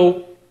 Even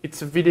though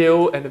it's a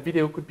video, and a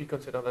video could be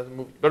considered as a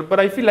movie. But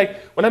I feel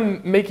like when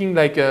I'm making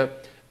like an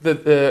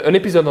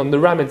episode on the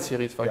Ramen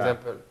series, for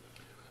example,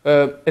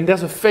 and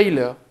there's a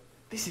failure,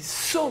 this is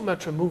so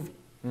much a movie.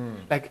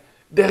 Like,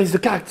 there is the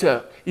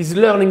character, he's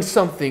learning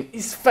something,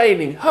 he's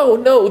failing. Oh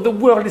no, the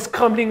world is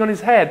crumbling on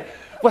his head.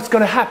 What's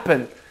gonna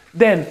happen?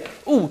 Then,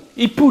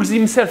 he pulls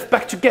himself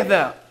back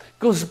together,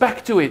 goes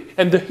back to it,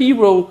 and the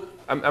hero,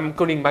 I'm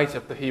calling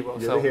myself the hero,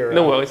 You're so the hero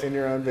no worries. in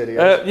your own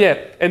video. Yeah,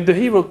 and the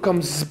hero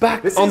comes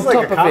back This on is top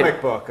like a of comic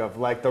it. book of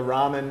like the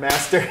ramen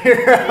master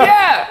hero.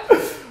 Yeah!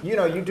 You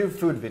know, you do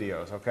food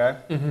videos, okay?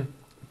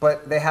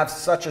 But they have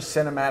such a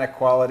cinematic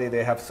quality,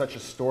 they have such a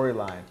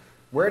storyline.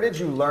 Where did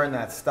you learn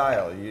that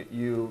style?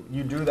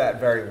 You do that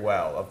very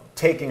well, of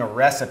taking a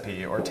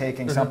recipe or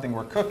taking something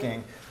we're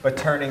cooking, but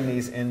turning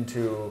these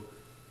into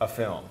a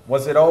film.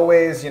 Was it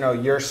always,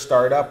 your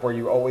startup? Were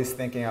you always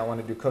thinking, I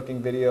want to do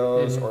cooking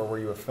videos, or were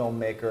you a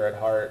filmmaker at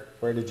heart?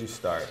 Where did you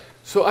start?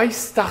 So I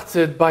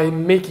started by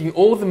making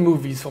all the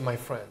movies for my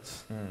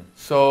friends.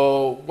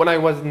 So when I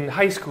was in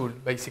high school,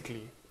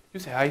 basically. You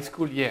say high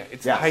school? Yeah,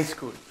 it's high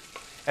school.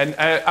 And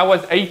I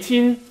was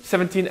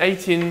 17,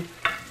 18.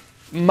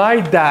 My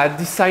dad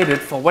decided,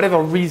 for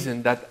whatever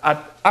reason, that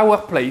at our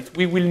place,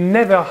 we will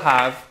never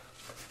have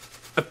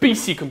a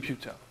PC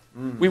computer.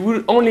 We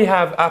will only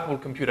have Apple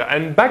computer.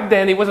 And back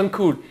then, it wasn't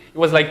cool. It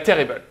was like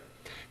terrible.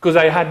 Because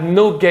I had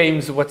no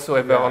games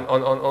whatsoever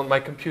on my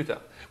computer.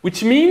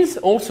 Which means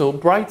also,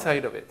 bright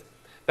side of it,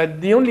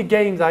 that the only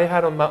games I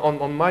had on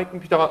my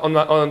computer,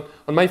 on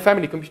my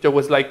family computer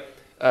was like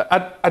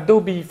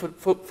Adobe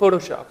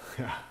Photoshop,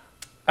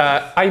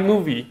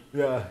 iMovie,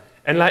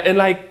 and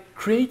like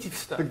creative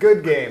stuff. The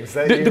good games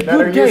that The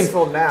are good games.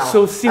 useful now.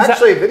 So since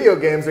actually, video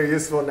games are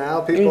useful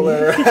now. People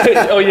are.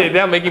 Oh yeah,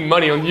 they're making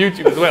money on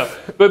YouTube as well.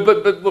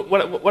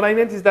 But what I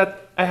meant is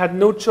that I had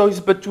no choice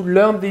but to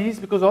learn these,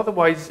 because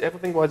otherwise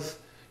everything was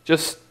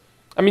just.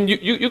 I mean,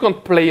 you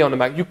can't play on a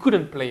Mac. You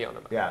couldn't play on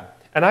a Mac. Yeah.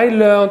 And I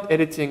learned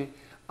editing.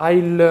 I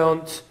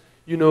learned,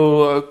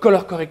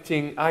 color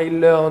correcting. I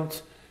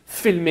learned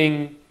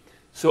filming.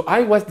 So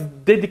I was the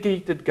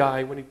dedicated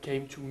guy when it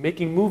came to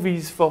making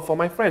movies for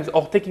my friends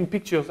or taking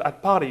pictures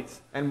at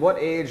parties. And what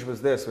age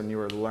was this when you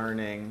were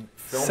learning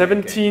filmmaking?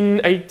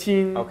 17,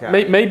 18,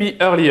 Okay. maybe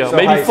earlier, So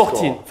maybe high 14,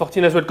 school.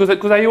 14 as well.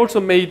 Because I also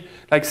made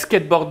like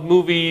skateboard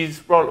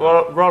movies,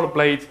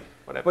 rollerblades,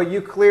 whatever. But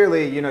you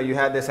clearly, you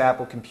had this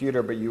Apple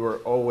computer, but you were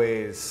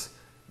always,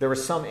 there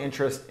was some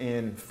interest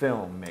in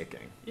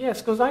filmmaking.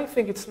 Yes, because I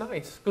think it's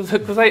nice. Because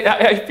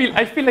I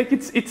feel like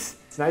it's.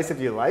 It's nice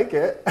if you like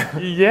it.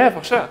 Yeah,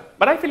 for sure.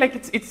 But I feel like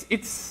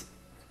it's.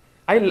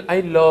 I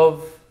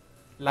love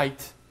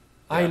light.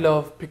 I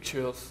love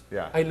pictures.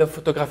 Yeah. I love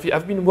photography.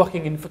 I've been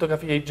working in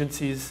photography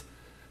agencies,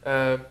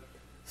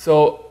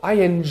 so I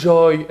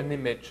enjoy an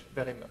image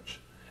very much.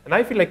 And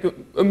I feel like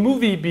a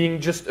movie being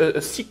just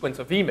a sequence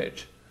of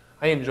image,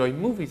 I enjoy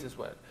movies as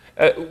well.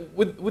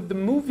 With the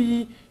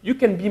movie, you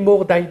can be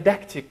more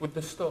didactic with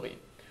the story.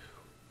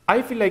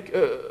 I feel like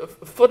a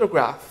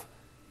photograph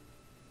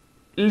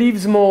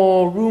leaves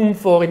more room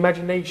for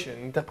imagination,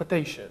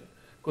 interpretation,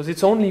 because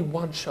it's only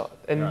one shot,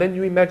 and then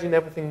you imagine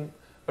everything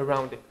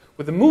around it.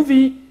 With a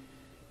movie,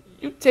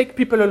 you take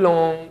people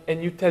along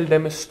and you tell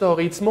them a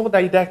story. It's more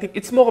didactic.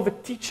 It's more of a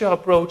teacher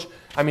approach.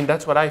 I mean,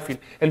 that's what I feel.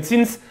 And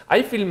since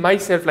I feel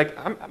myself like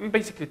I'm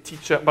basically a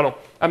teacher, but no,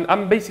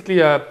 I'm basically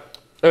a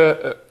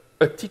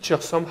teacher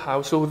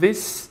somehow. So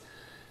this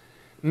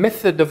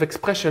method of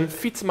expression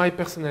fits my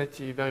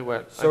personality very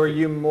well. So are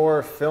you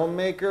more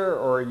filmmaker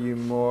or are you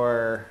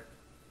more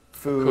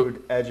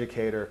food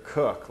educator,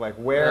 cook? Like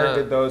where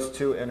did those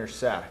two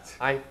intersect?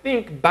 I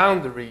think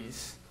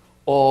boundaries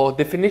or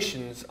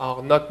definitions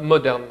are not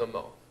modern no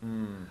more.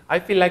 I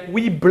feel like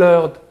we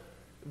blurred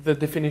the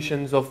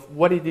definitions of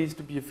what it is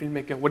to be a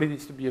filmmaker, what it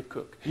is to be a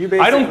cook.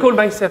 I don't call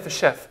myself a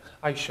chef.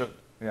 I should.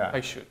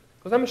 I should.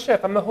 Because I'm a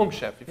chef. I'm a home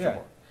chef, if you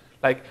want.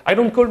 Like, I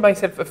don't call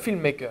myself a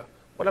filmmaker.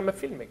 Well, I'm a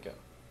filmmaker.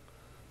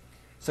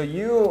 So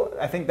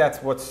I think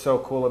that's what's so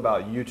cool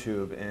about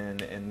YouTube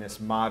in this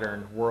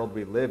modern world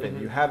we live in.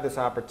 You have this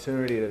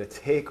opportunity to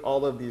take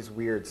all of these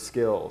weird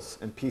skills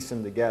and piece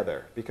them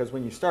together. Because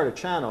when you start a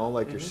channel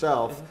like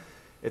yourself,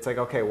 it's like,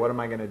 okay, what am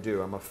I going to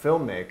do? I'm a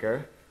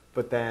filmmaker,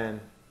 but then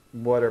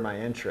what are my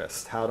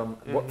interests?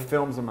 What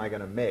films am I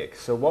going to make?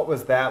 So what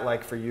was that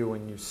like for you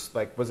when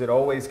was it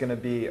always going to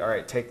be, all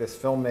right, take this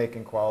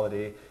filmmaking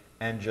quality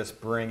and just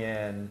bring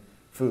in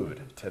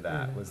food to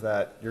that? Was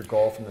that your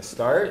goal from the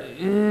start?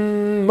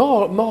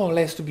 More or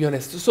less, to be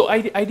honest. So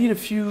I did a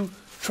few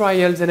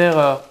trials and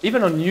error,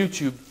 even on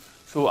YouTube.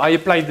 So I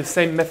applied the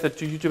same method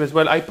to YouTube as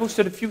well. I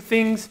posted a few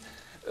things.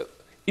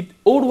 It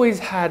always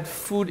had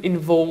food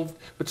involved,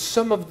 but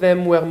some of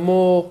them were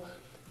more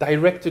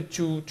directed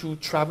to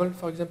travel,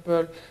 for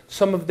example.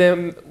 Some of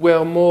them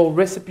were more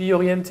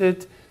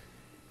recipe-oriented.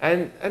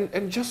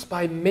 And just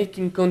by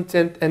making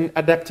content and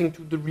adapting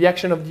to the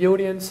reaction of the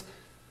audience,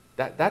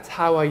 that's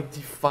how I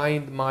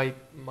defined my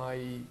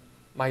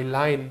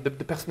line, the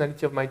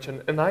personality of my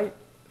channel. And I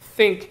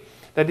think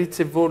that it's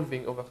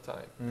evolving over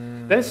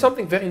time. There is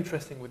something very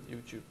interesting with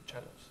YouTube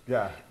channels.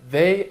 Yeah.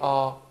 They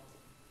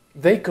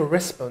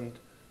correspond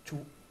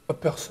to a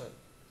person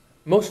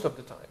most of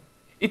the time.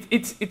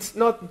 It's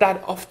not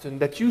that often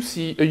that you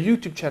see a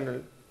YouTube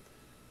channel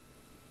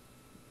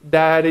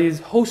that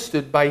is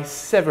hosted by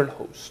several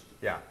hosts.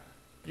 Yeah.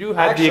 You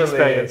had the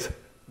experience.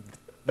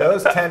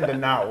 Those tend to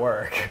not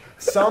work.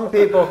 Some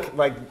people,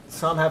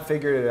 some have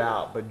figured it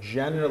out, but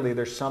generally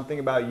there's something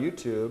about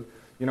YouTube.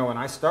 You know, when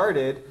I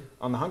started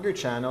on the Hungry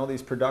Channel,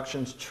 these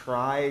productions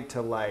try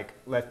to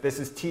this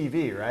is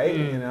TV, right?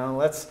 You know,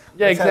 let's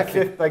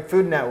exactly. have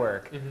Food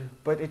Network.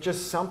 But it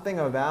just, something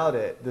about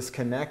it, this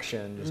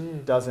connection just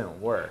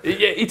doesn't work.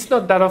 Yeah, it's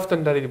not that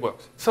often that it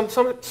works.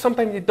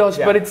 Sometimes it does,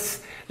 but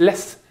it's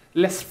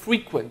less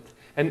frequent.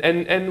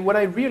 And when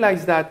I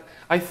realized that,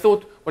 I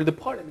thought, well, the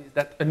problem is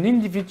that an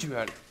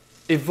individual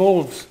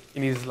evolves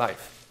in his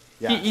life.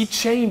 Yes. He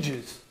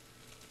changes.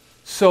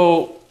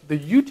 So the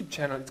YouTube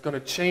channel is going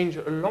to change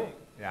along.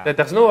 Yeah. That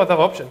there's no other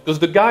option. Because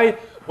the guy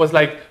was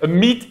like a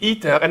meat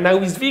eater and now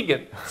he's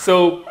vegan.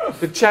 So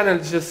the channel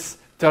just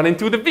turned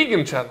into the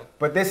vegan channel.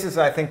 But this is,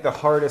 I think, the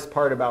hardest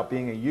part about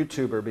being a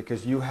YouTuber,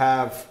 because you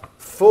have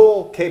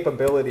full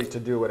capability to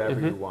do whatever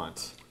you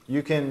want.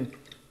 You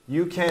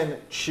can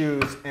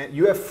choose, and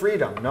you have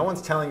freedom. No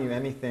one's telling you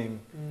anything.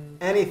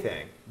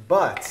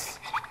 But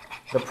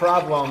the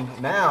problem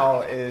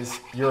now is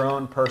your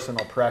own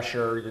personal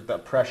pressure, the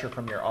pressure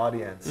from your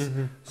audience.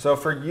 So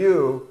for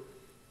you,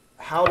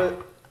 how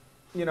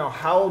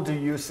do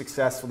you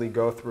successly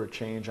go through a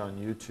change on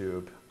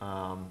YouTube?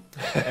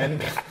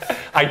 And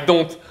I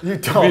don't. You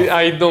don't.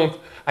 I don't.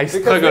 I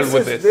struggle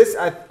with this.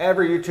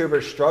 Every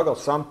YouTuber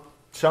struggles.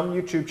 Some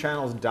YouTube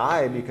channels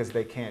die because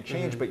they can't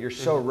change, but you're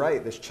so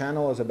right. This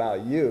channel is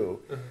about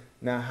you.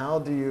 Now, how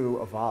do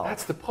you evolve?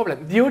 That's the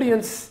problem. The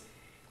audience...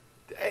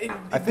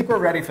 I think we're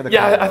ready for the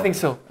combo. Yeah, I think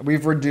so.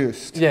 We've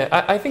reduced.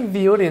 Yeah, I think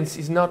the audience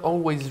is not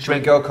always... Should we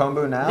go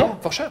kombu now? Yeah,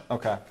 for sure.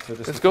 Okay, so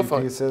just Let's a go few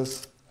for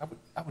pieces.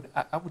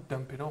 I would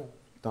dump it all.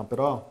 Dump it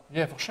all?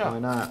 Yeah, for sure. Why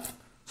not?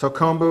 So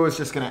kombu is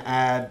just going to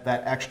add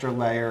that extra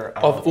layer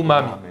of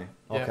umami.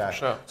 Okay. Yeah, for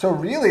sure. So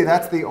really,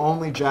 that's the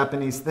only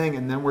Japanese thing,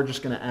 and then we're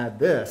just going to add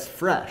this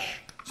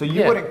fresh. So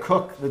you wouldn't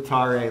cook the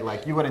tare,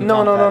 you wouldn't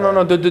No.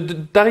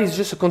 The That is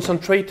just a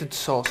concentrated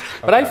sauce.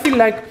 But I feel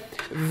like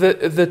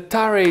the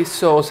tare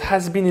sauce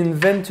has been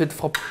invented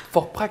for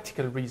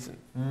practical reason.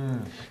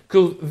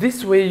 Because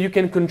this way you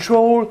can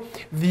control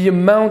the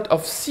amount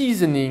of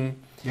seasoning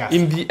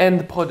in the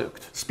end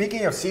product.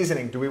 Speaking of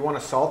seasoning, do we want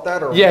to salt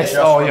that? Or yes,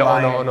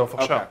 no,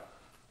 for sure.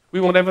 We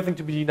want everything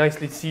to be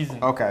nicely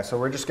seasoned. Okay, so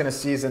we're just going to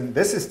season.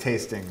 This is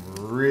tasting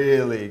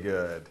really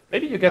good.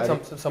 Maybe you get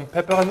some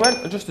pepper as well,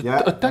 just a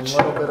touch. A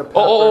little bit of pepper.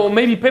 Or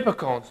maybe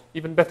peppercorns,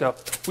 even better.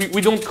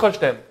 We don't crush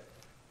them.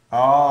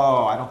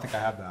 Oh, I don't think I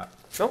have that.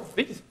 No,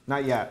 please.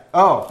 Not yet.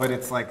 Oh, but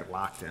it's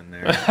locked in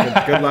there.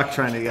 Good luck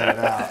trying to get it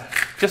out.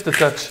 Just a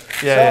touch.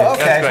 Yeah.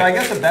 So, okay, so I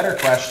guess the better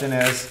question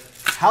is,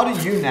 how do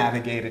you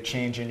navigate a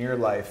change in your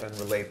life and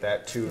relate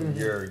that to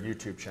your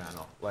YouTube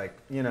channel?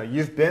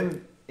 You've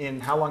been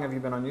how long have you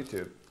been on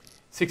YouTube?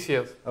 6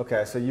 years.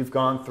 Okay, so you've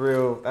gone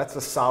through, that's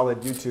a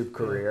solid YouTube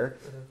career.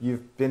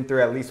 You've been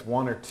through at least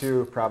one or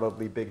two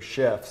probably big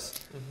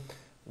shifts.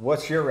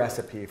 What's your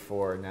recipe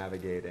for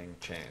navigating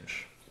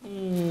change?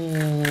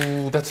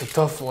 Ooh, that's a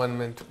tough one,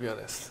 man, to be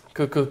honest.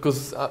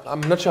 Because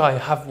I'm not sure I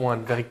have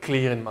one very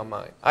clear in my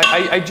mind.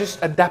 I just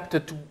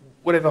adapted to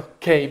whatever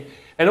came.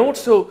 And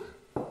also,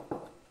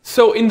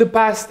 so in the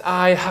past,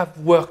 I have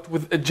worked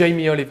with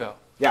Jamie Oliver.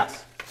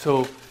 Yes.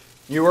 So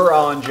you were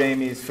on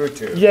Jamie's food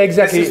tube. Yeah,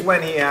 exactly. This is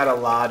when he had a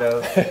lot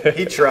of,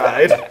 he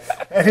tried,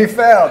 and he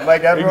failed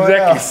like everyone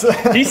else.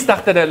 He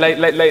started a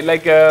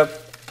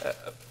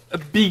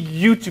big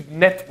YouTube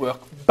network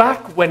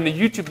back when the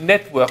YouTube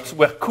networks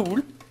were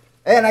cool.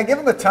 And I give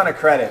him a ton of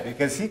credit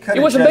because he could.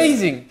 It was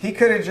amazing. He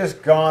could have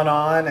just gone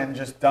on and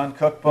just done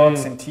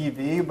cookbooks and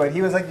TV, but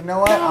he was like, you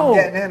know what, I'm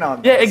getting in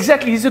on this. Yeah,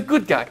 exactly. He's a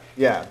good guy.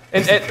 Yeah.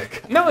 And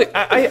no,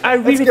 I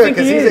really That's good, think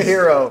he is. because he's a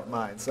hero of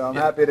mine, so I'm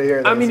happy to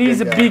hear that. I mean, he's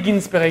a big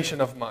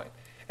inspiration of mine.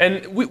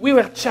 And we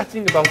were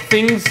chatting about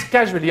things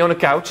casually on a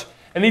couch,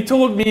 and he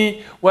told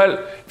me, well,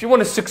 if you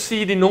want to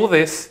succeed in all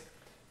this,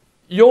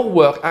 your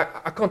work,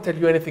 I can't tell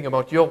you anything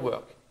about your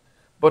work,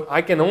 but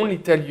I can only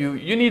tell you,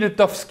 you need a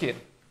tough skin.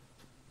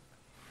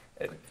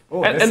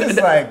 Oh,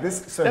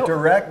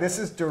 this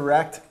is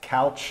direct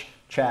couch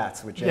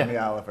chats with Jamie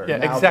Oliver. Yeah,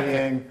 now exactly.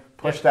 being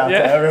pushed out to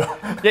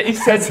everyone. Yeah, he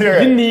said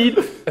you need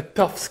a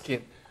tough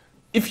skin.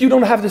 If you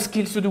don't have the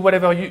skills to do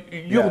whatever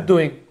you're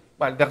doing,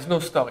 well, there's no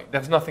story.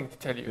 There's nothing to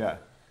tell you.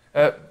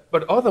 Yeah.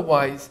 But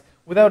otherwise,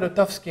 without a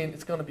tough skin,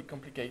 it's going to be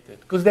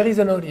complicated. Because there is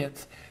an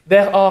audience.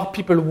 There are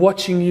people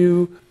watching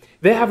you.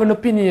 They have an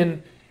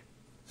opinion.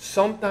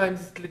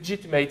 Sometimes it's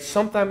legitimate.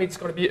 Sometimes it's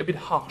going to be a bit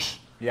harsh.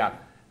 Yeah.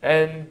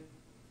 And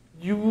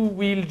you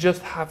will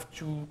just have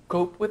to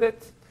cope with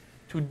it,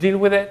 to deal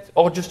with it,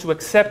 or just to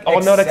accept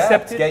or not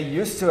accept it? Get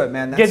used to it,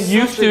 man. That's Get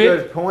used such a to it.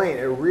 good point.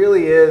 It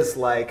really is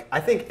like, I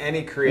think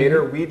any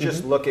creator, we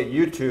just look at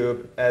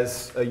YouTube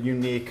as a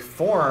unique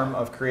form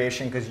of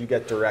creation because you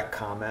get direct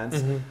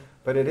comments.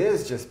 But it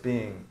is just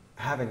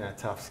having that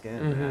tough skin,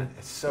 man.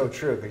 It's so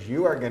true because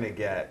you are going to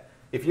get,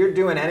 if you're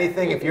doing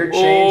anything, if you're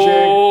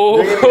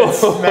changing, you're going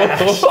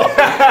to get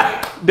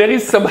smashed. There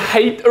is some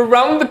hate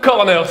around the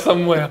corner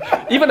somewhere,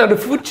 even on the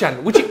food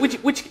channel,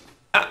 which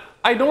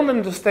I don't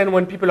understand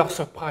when people are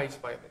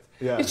surprised by this.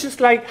 Yeah. It's just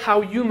like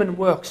how human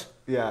works.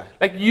 Yeah.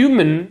 Like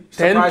human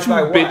tend Surprised to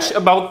by what? bitch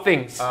about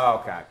things. Oh,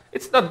 okay.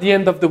 It's not the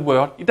end of the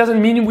world. It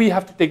doesn't mean we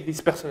have to take this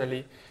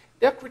personally.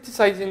 They're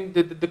criticizing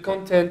the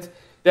content.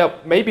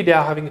 Maybe they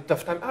are having a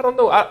tough time. I don't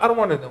know. I don't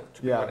want to know,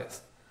 to be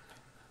honest.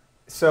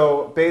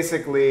 So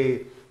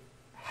basically,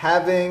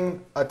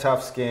 having a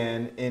tough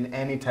skin in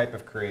any type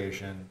of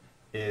creation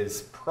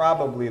is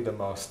probably the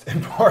most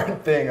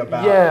important thing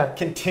about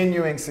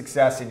continuing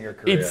success in your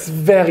career. It's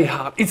very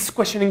hard. It's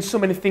questioning so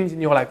many things in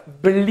your life.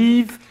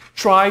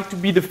 Try to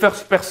be the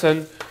first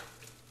person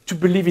to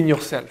believe in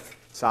yourself.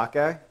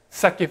 Sake?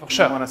 Sake for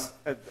sure.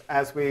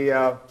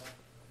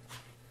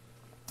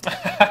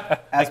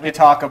 As we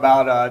talk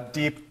about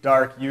deep,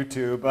 dark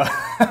YouTube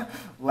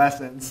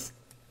lessons.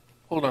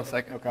 Hold on a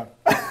second. Okay.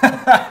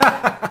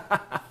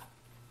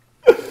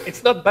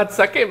 It's not bad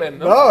sake, man.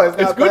 No,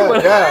 it's not good bad.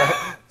 one.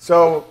 Yeah.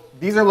 So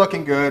these are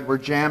looking good. We're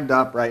jammed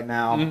up right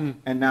now.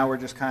 And now we're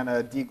just kind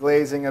of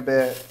deglazing a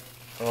bit.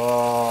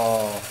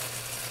 Oh,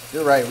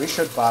 you're right. We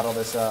should bottle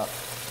this up.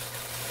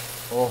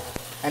 Oh,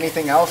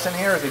 anything else in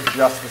here, or is it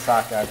just the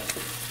sake?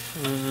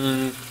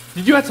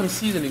 Did you add some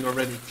seasoning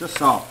already? Just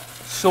salt.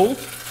 Salt?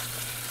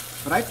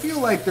 But I feel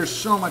like there's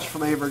so much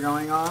flavor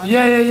going on.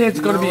 Yeah. It's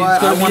gonna be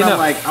enough.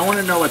 I want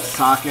to know what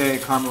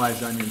sake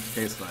caramelized onions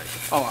taste like.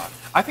 Oh,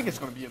 I think it's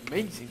gonna be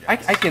amazing. I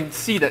can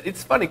see that.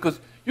 It's funny because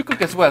you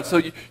cook as well.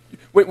 So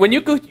when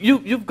you cook,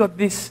 you've got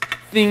this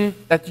thing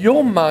that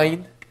your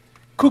mind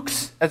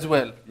cooks as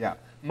well. Yeah.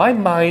 My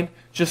mind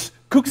just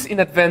cooks in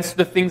advance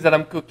the things that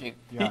I'm cooking.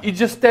 Yeah. It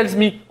just tells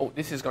me, oh,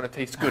 this is gonna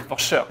taste good for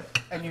sure.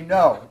 And you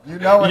know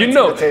when it's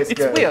gonna taste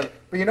good. It's weird.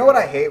 But you know what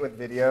I hate with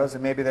videos,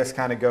 and maybe this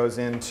kind of goes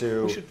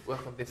into. We should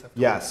work on this after.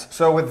 Yes.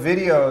 So with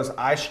videos,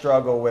 I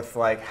struggle with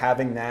like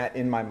having that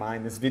in my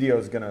mind. This video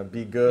is gonna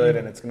be good,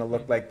 and it's gonna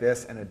look like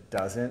this, and it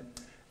doesn't.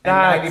 And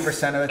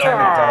 90% of the time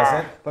it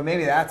doesn't. But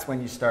maybe that's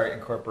when you start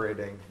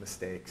incorporating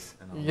mistakes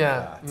and all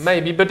that.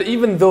 Maybe. But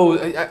even though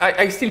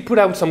I still put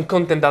out some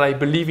content that I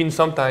believe in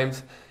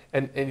sometimes,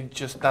 and it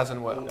just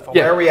doesn't work.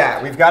 Where are we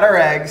at? We've got our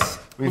eggs.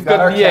 We've got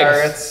our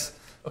carrots.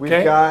 Okay.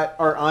 We've got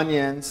our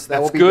onions. That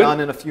will be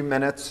done in a few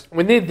minutes.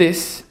 We need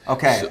this.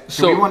 Okay.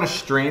 So we want to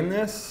strain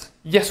this?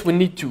 Yes, we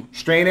need to.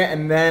 Strain it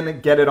and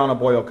then get it on a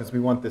boil because we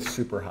want this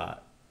super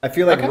hot. I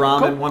feel like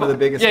ramen, one of the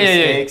biggest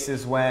mistakes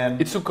is when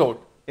it's too cold.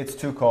 It's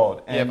too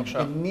cold. And for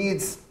sure. it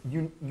needs,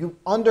 you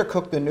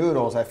undercook the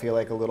noodles, I feel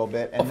like, a little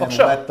bit, and then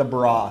let the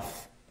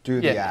broth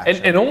do the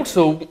action. And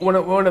also,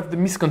 one of the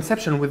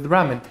misconceptions with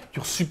ramen,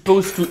 you're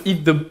supposed to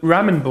eat the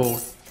ramen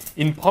bowl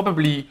in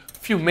probably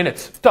few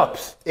minutes,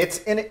 tops. It's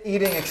an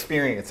eating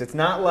experience. It's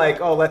not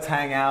like, oh, let's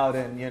hang out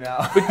and, you know.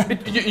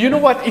 But you know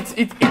what?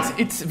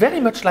 It's very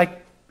much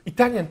like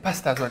Italian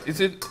pasta as well.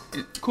 Is it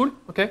cool?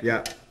 Okay.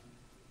 Yeah.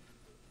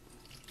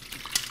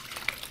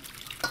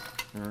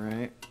 All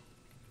right.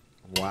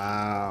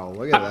 Wow,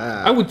 look at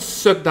that. I would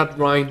suck that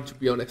rind, to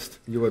be honest.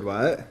 You would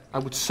what? I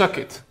would suck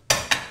it.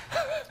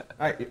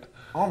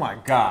 Oh my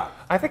God.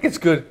 I think it's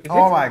good.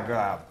 My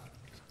God.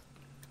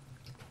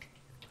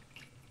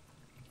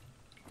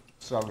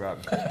 So good.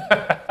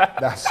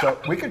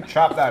 We could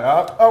chop that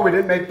up. Oh, we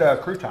didn't make the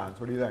croutons.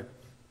 What do you think?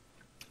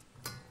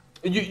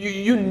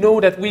 You know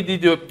that we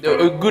did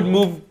a good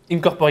move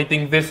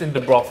incorporating this in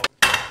the broth.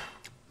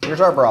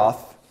 Here's our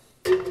broth.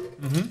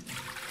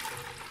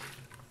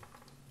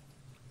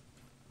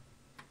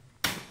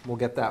 We'll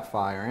get that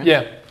fire in.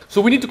 Yeah. So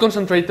we need to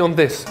concentrate on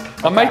this.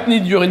 I might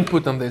need your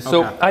input on this.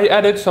 So I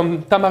added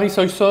some tamari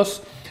soy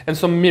sauce and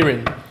some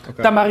mirin.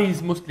 Tamari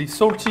is mostly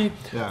salty.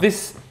 Yeah.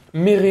 This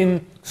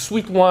mirin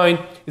sweet wine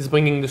is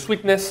bringing the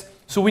sweetness.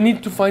 So we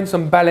need to find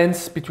some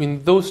balance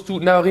between those two.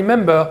 Now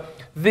remember,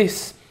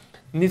 this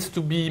needs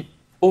to be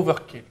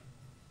overkill.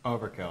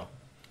 Overkill.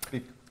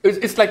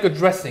 It's like a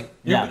dressing.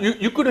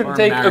 You couldn't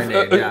take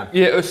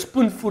a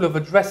spoonful of a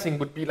dressing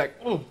would be like,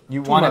 oh,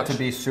 you want it to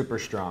be super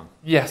strong.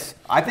 Yes.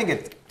 I think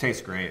it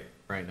tastes great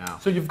right now.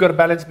 So you've got a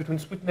balance between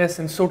sweetness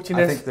and saltiness.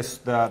 I think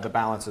the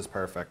balance is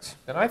perfect.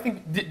 And I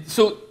think,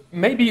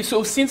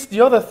 since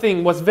the other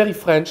thing was very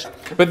French,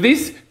 but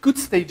this could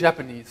stay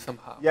Japanese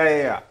somehow.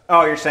 Yeah.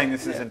 Oh, you're saying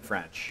this isn't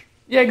French.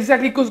 Yeah,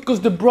 exactly, because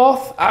the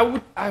broth,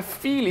 I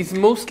feel, is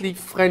mostly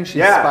French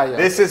inspired. Yeah,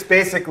 this is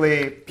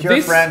basically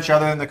pure French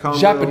other than the kombu.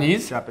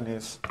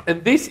 Japanese.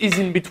 And this is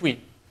in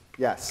between.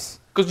 Yes.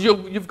 Because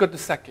you've got the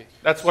sake.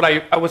 That's what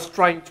I was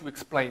trying to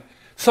explain.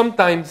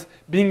 Sometimes,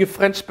 being a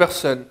French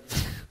person,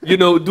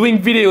 doing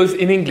videos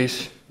in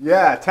English,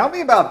 Yeah, tell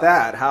me about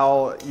that.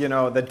 How, you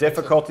know, the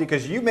difficulty,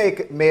 because you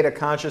made a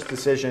conscious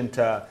decision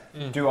to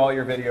do all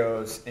your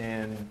videos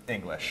in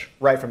English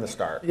right from the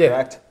start,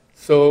 correct?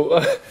 So,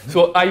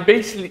 so I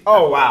basically.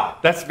 Oh wow,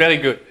 that's very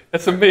good.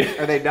 That's amazing.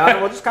 Are they done?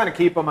 We'll just kind of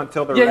keep them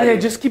until they're ready. Yeah,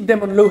 just keep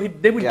them on low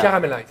heat. They will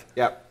caramelize.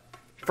 Yep.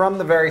 From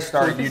the very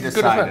start, you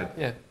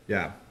decided.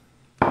 Yeah.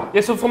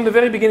 So from the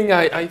very beginning,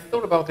 I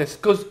thought about this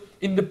because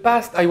in the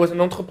past I was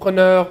an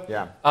entrepreneur.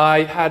 Yeah.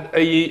 I had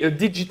a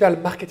digital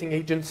marketing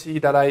agency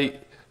that I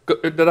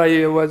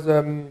was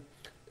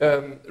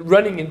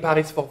running in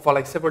Paris for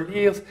like several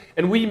years,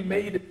 and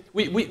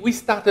we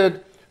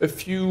started a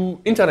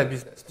few internet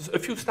businesses, a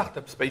few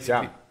startups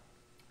basically,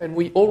 and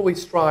we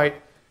always tried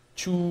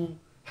to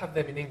have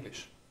them in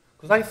English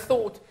because I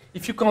thought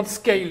if you can't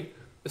scale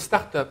a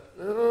startup,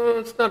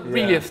 it's not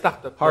really a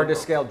startup. Hard to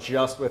scale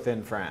just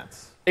within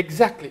France.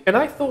 Exactly, and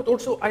I thought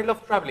also I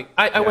love traveling.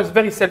 I was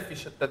very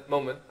selfish at that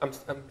moment.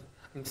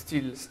 I'm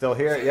still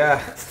here. Yeah,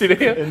 still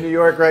here in New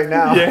York right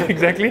now. Yeah,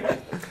 exactly.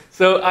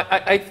 So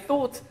I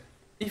thought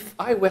if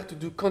I were to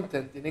do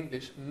content in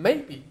English,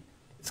 maybe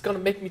it's gonna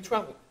make me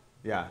travel.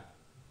 Yeah.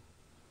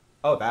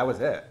 Oh, that was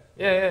it.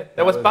 Yeah.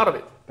 That was part of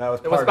it. That was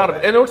part of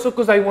it. And also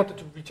because I wanted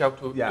to reach out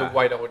to a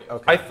wider audience.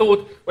 Okay. I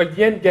thought, well,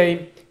 the end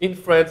game in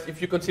France,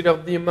 if you consider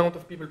the amount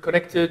of people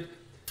connected,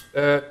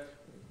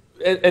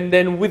 and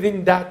then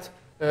within that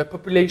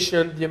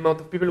population, the amount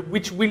of people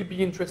which will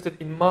be interested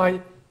in my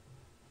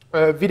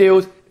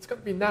videos, it's going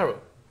to be narrow.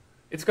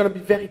 It's going to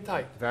be very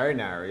tight. Very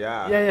narrow,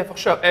 yeah. Yeah, for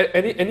sure.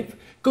 And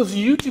because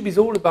YouTube is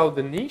all about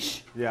the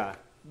niche,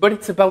 but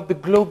it's about the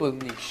global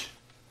niche.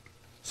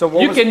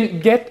 So you can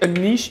get a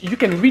niche, you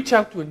can reach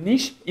out to a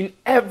niche in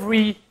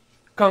every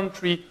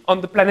country on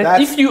the planet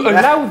if you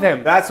allow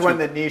them. That's when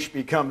the niche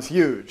becomes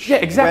huge. Yeah,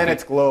 exactly. When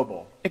it's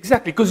global.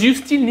 Exactly, because you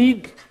still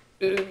need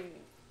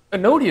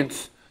an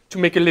audience to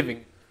make a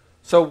living.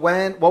 So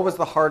what was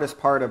the hardest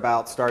part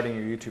about starting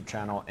your YouTube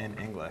channel in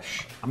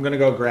English? I'm gonna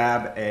go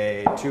grab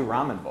 2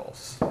 ramen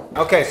bowls.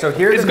 Okay, so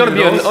here's it's gonna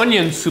be an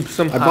onion soup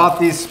somehow. I bought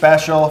these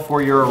special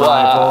for your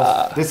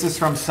arrival. This is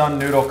from Sun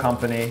Noodle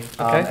Company,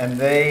 and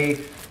they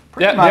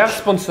they are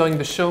sponsoring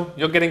the show.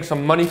 You're getting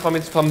some money from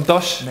it, from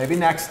Dosh. Maybe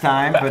next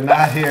time, but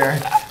not here.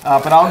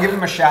 But I'll give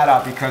them a shout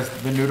out because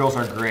the noodles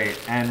are great.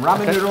 And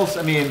ramen noodles,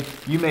 I mean,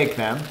 you make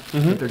them,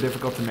 but they're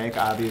difficult to make,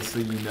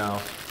 obviously, you know.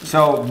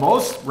 So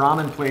most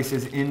ramen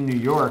places in New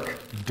York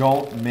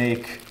don't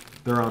make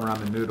their own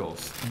ramen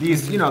noodles.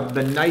 These, you know,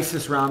 the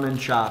nicest ramen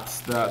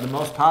shops, the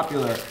most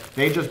popular,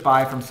 they just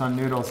buy from Sun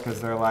Noodles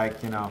because they're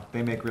like, you know,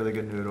 they make really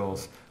good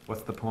noodles.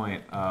 What's the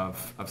point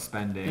of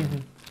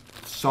spending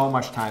so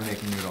much time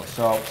making noodles?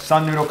 So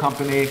Sun Noodle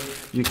Company,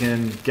 you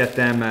can get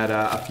them at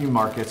a few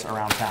markets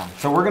around town.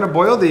 So we're gonna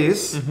boil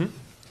these.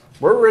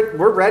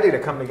 We're ready to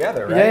come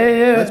together, right?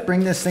 Yeah. Let's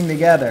bring this thing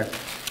together.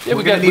 Yeah,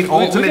 we got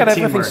teamwork.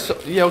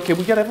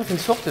 We got everything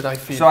sorted, I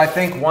feel. So I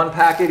think 1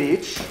 packet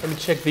each. Let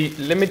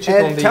me check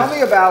And on these. tell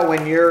me about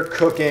when you're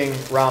cooking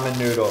ramen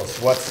noodles.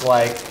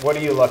 What are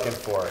you looking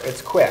for?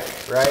 It's quick,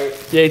 right?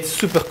 Yeah, it's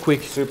super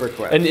quick. Super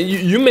quick. And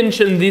you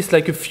mentioned this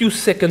like a few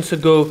seconds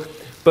ago,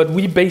 but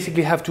we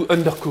basically have to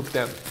undercook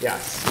them.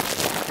 Yes.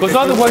 Because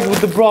otherwise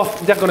with the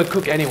broth, they're gonna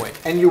cook anay.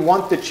 And you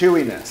want the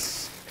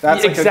chewiness.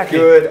 That's like exactly.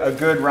 a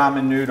good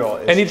ramen noodle.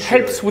 And it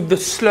helps with the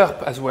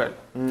slurp as well.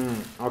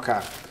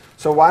 Okay.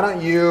 So why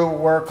don't you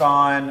work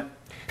on,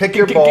 pick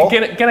your bowl.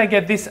 Can I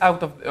get this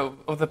out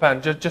of the pan?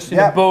 Just in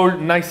a bowl,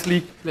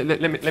 nicely.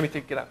 Let me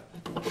take it out.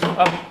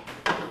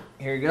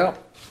 Here you go.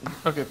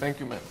 Okay, thank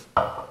you, man.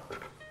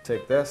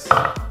 Take this.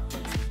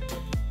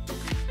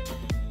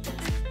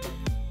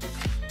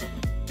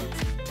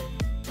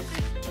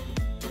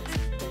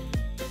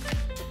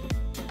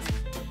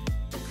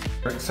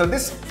 So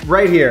this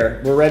right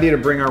here, we're ready to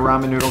bring our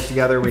ramen noodles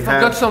together. We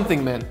forgot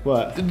something, man.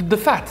 What? The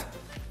fat,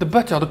 the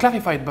butter, the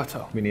clarified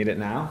butter. We need it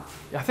now?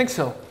 Yeah, I think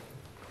so.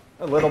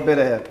 A little bit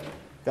of it.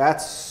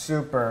 That's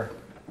super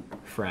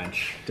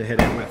French to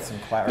hit it with some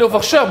clarified. No,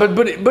 for sure,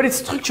 but it's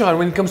structural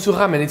when it comes to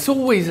ramen. It's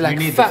always like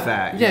you need fat. The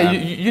fat. Yeah,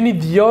 you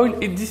need the oil.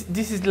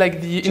 This is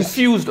like the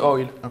infused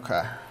oil.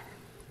 Okay.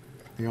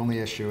 The only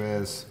issue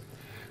is.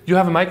 You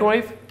have a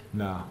microwave?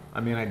 No, I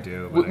mean I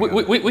do.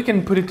 We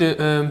can put it.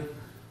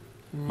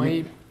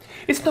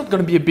 It's not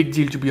going to be a big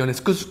deal, to be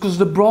honest, because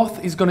the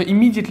broth is going to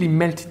immediately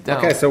melt it down.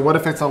 Okay, so what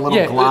if it's a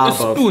little glob a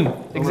spoon.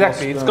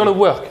 Exactly, it's going to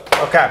work.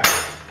 Okay.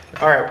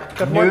 All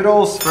right,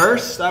 noodles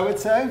first, I would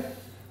say.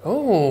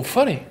 Oh,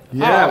 funny.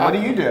 Yeah, what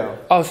do you do?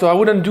 Oh, so I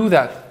wouldn't do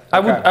that.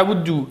 I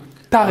would do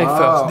tare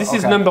first. This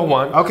is number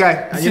 1.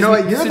 Okay, you know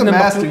what? You're the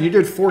master. You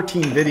did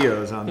 14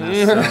 videos on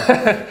this.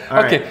 So.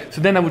 Okay, so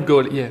then I would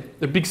go,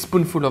 a big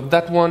spoonful of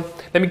that one.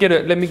 Let me get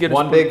a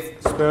one big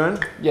spoon?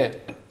 Yeah.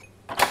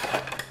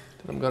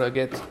 I'm gonna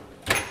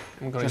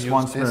just use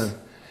one this.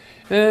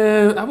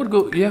 spoon. I would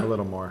go, a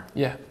little more.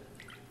 Yeah.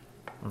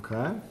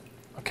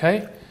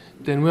 Okay.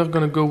 Then we're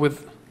gonna go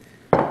with.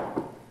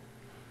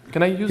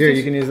 Can I use Here, this?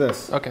 you can use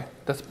this. Okay,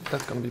 that's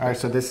gonna be. All right,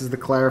 so this is the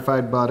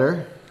clarified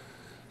butter.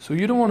 So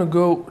you don't want to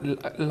go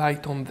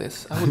light on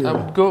this. I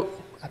would go.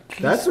 At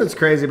least. That's what's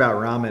crazy about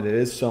ramen. It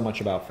is so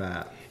much about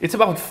fat. It's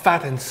about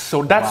fat and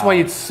salt. That's why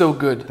it's so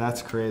good.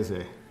 That's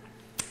crazy.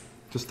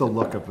 Just the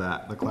look of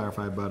that, the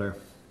clarified butter.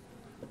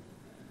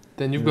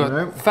 Then you've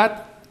got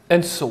fat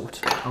and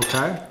salt.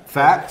 Okay.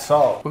 Fat,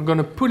 salt. We're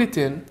gonna put it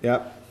in.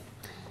 Yep.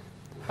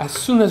 As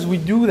soon as we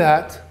do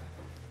that,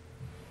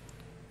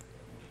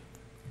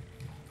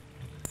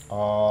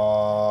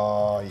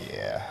 oh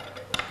yeah.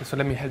 so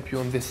let me help you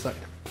on this side.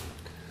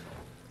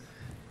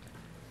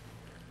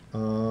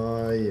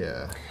 Oh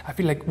yeah. I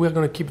feel like we're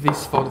gonna keep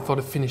this for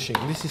the finishing.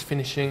 This is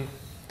finishing.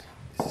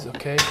 This is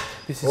okay.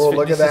 This is. Oh,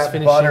 look at that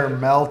finishing. butter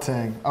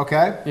melting.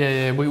 Okay.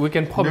 Yeah. We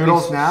can probably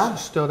Noodles now?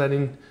 stir that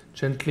in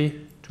gently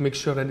to make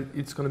sure that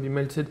it's gonna be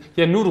melted.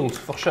 Yeah, noodles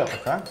for sure.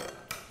 Okay.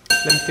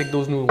 Let me take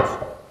those noodles.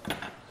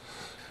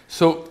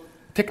 So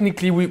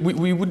technically, we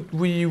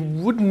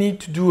would need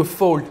to do a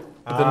fold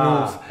with the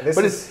noodles,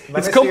 but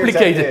it's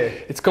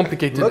complicated. It's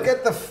complicated. Look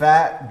at the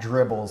fat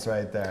dribbles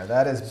right there.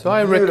 That is so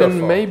I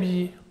reckon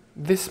maybe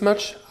this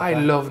much. I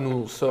love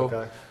noodles, so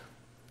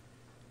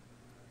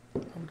I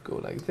would go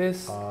like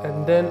this,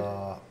 and then.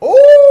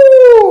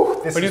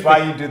 Ooh! This is why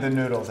you do the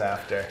noodles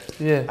after.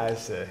 Yeah. I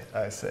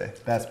see.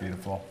 That's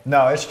beautiful.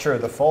 No, it's true.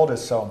 The fold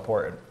is so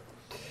important.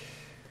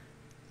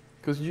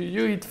 Because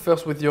you eat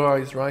first with your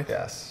eyes, right?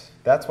 Yes.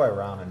 That's why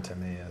ramen to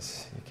me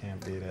is, you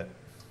can't beat it.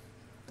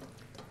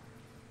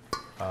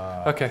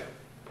 Okay.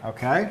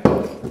 Okay.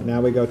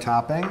 Now we go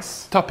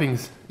toppings.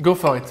 Toppings. Go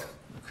for it.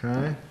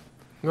 Okay. I'm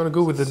gonna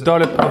go with a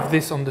dollop of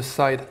this on the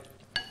side.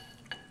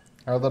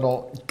 Our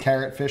little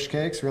carrot fish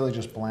cakes, really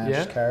just blanched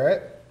Yeah.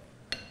 carrot.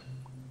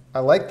 I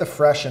like the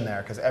fresh in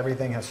there because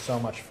everything has so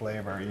much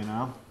flavor, you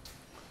know?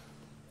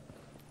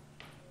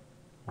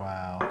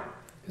 Wow.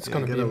 It's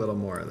gonna get be a little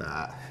more of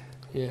that.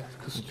 Yeah,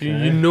 because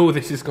you know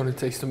this is gonna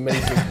taste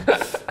amazing.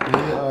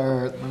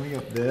 Let me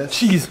get this.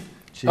 Cheese.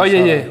 Oh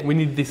yeah. We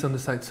need this on the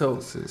side. So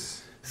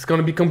it's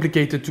gonna be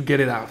complicated to get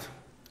it out.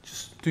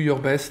 Just do your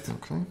best.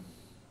 Okay.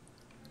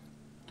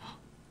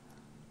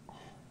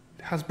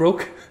 It has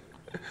broke.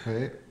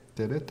 Wait,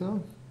 did it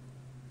though?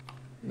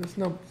 It's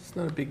not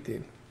a big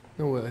deal.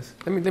 No worries.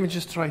 Let me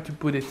just try to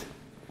put it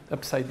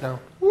upside down.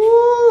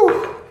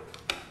 Woo!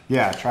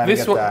 Yeah, try to This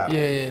get one, that.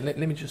 yeah. Let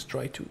me just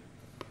try to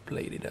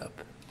plate it up.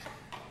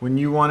 When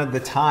you wanted the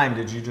thyme,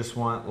 did you just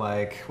want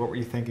what were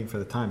you thinking for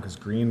the thyme? Because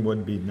green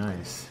would be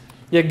nice.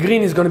 Yeah,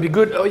 green is gonna be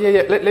good. Oh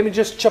yeah. Let me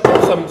just chop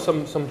up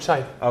some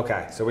chive.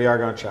 Okay, so we are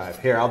going to chive.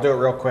 Here, I'll do it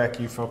real quick.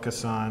 You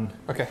focus on.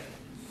 Okay.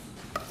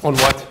 On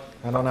what?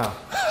 I don't know.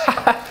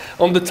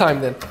 On the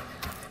time then.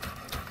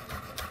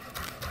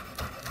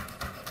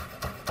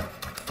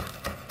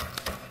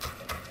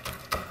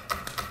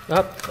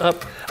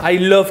 Up. I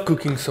love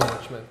cooking so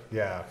much, man.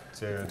 Yeah,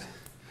 dude.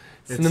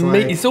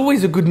 It's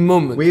always a good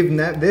moment.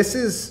 This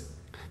is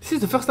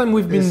the first time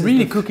we've been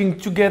really cooking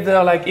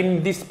together, like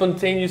in this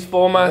spontaneous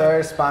format.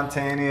 Very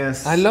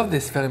spontaneous. I love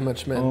this very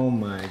much, man. Oh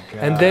my god.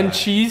 And then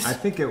cheese. I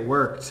think it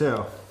worked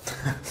too.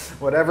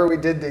 Whatever we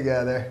did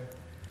together.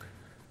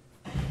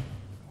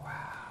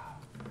 Wow.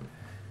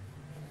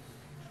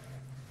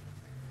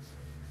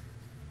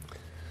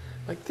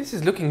 Like this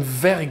is looking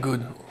very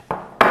good.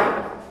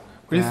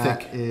 What do you think?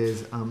 That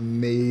is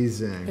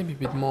amazing. Maybe a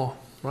bit more,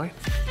 right?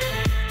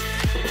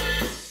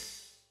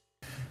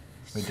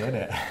 We did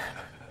it.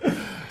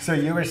 So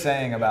you were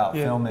saying about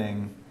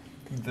filming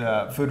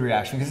the food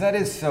reaction, because that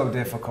is so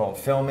difficult.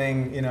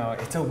 Filming,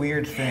 it's a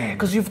weird thing.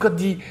 Because you've got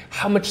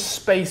how much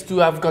space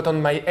do I've got on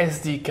my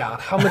SD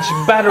card? How much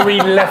battery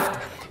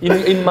left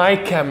in my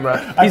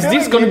camera? Is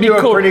this going to be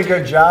cooked? A pretty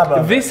good job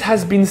of This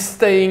has been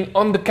staying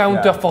on the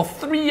counter for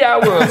 3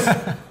 hours.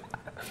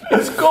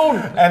 It's cold.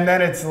 And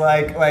then it's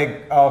like,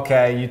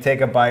 okay, you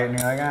take a bite and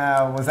you're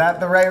like, was that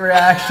the right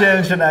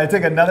reaction? Should I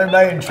take another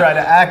bite and try to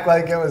act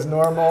like it was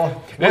normal?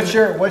 What's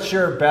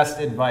your best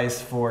advice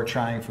for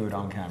trying food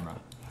on camera?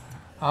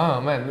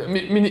 Oh man, I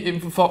mean,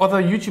 for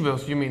other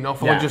YouTubers, you mean, or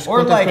for just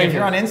or content if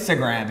you're creators? on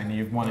Instagram and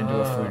you want to do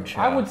a food show.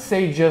 I would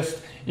say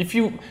just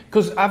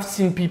because I've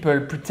seen people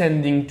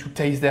pretending to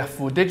taste their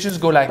food. They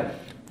just go like,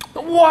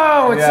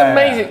 wow, it's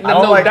amazing.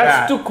 No,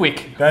 that's too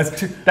quick.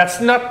 That's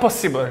not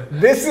possible.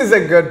 This is a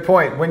good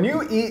point. When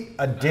you eat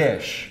a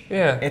dish,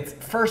 it's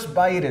first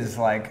bite is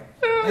like,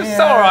 it's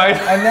all right.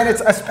 And then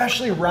it's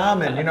especially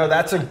ramen.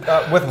 That's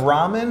with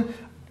ramen.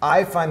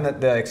 I find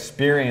that the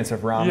experience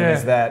of ramen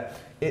is that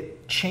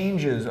it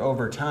changes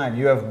over time.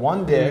 You have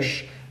one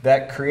dish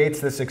that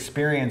creates this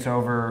experience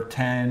over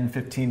 10,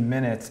 15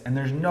 minutes, and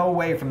there's no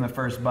way from the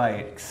first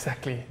bite.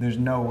 Exactly. There's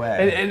no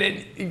way.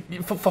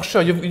 And for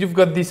sure, you've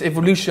got this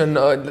evolution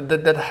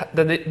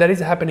that is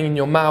happening in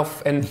your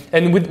mouth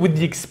and with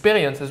the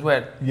experience as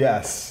well.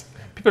 Yes.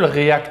 People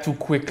react too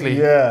quickly.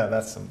 Yeah,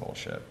 that's some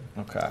bullshit.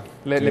 Okay.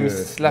 Let me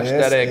slash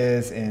that egg.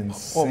 This is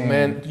insane. Oh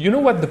man, you know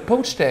what? The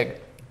poached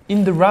egg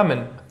in the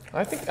ramen.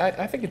 I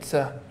think it's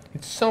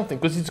something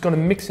because it's gonna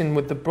mix in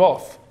with the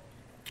broth.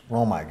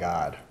 Oh my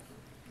god.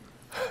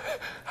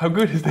 How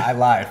good is that? I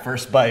lied.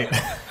 First bite.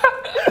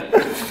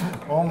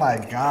 Oh my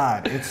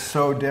god, it's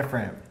so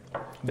different.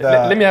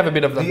 Let me have a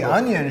bit of that. The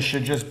onions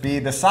should just be,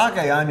 the sake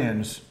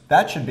onions,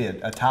 that should be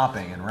a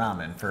topping in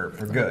ramen for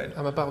good.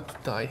 I'm about to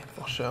die,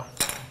 for sure.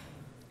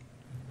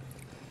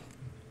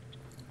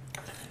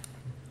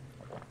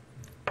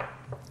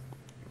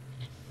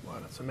 Wow,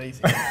 that's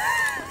amazing.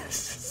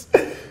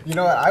 You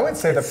know what, I would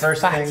say the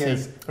first fatty, thing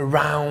is...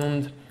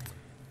 round.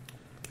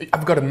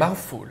 I've got a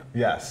mouthful.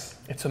 Yes.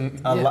 It's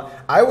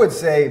I would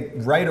say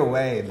right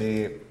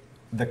away,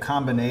 the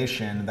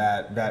combination,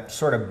 that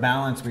sort of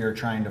balance we were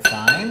trying to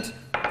find,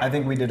 I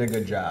think we did a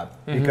good job.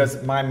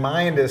 Because my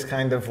mind is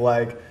kind of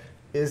like,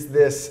 is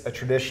this a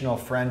traditional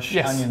French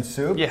onion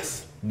soup?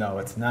 Yes. No,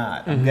 it's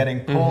not. I'm getting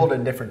pulled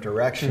in different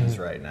directions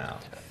right now.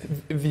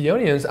 The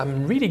onions,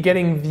 I'm really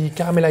getting the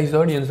caramelized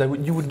onions that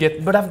you would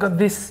get, but I've got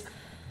this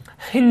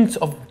hint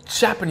of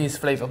Japanese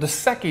flavor. The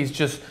sake is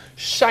just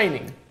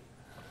shining.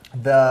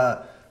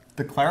 The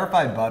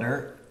clarified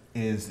butter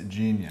is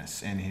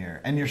genius in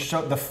here, and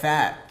the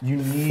fat you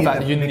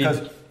need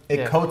because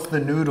it coats the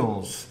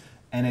noodles,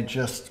 and it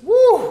just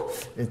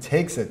it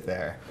takes it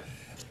there.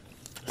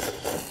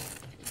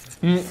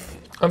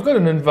 I've got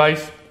an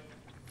advice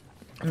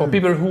for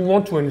people who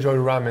want to enjoy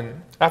ramen.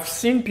 I've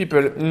seen people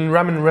in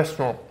ramen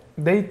restaurant,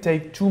 they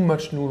take too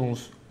much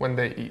noodles when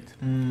they eat.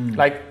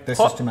 Like this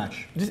is too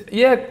much.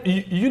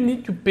 You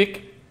need to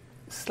pick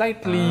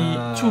slightly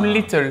too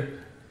little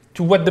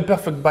to what the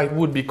perfect bite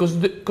would be,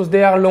 because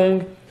they are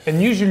long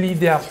and usually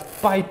they are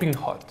piping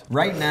hot.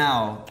 Right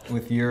now,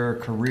 with your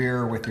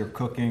career, with your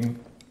cooking,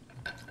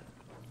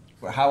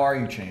 how are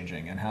you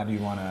changing, and how do you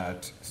want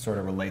to sort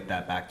of relate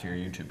that back to your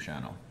YouTube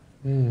channel?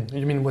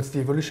 You mean what's the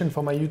evolution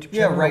for my YouTube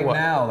channel? Yeah, right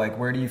now, like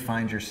where do you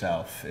find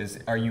yourself?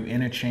 Are you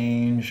in a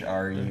change?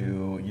 Are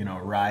you,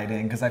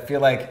 riding? Because I feel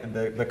like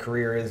the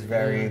career is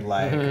very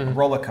like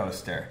roller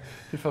coaster.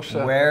 For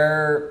sure.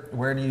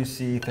 Where do you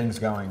see things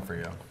going for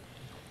you?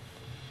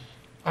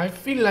 I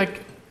feel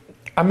like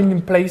I'm in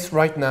a place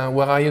right now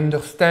where I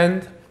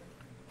understand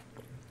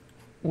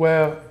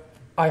where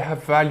I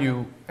have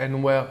value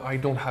and where I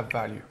don't have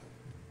value.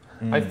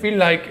 I feel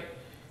like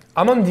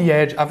I'm on the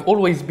edge. I've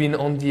always been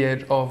on the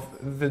edge of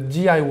the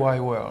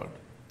DIY world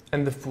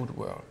and the food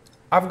world.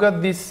 I've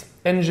got this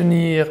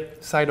engineer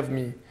side of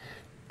me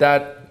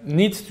that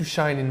needs to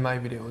shine in my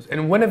videos.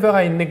 And whenever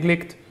I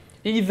neglect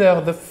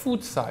either the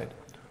food side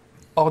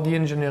or the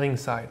engineering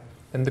side,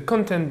 and the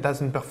content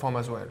doesn't perform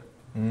as well,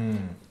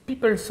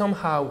 people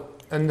somehow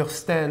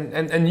understand,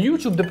 and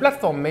YouTube, the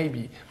platform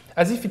maybe,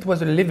 as if it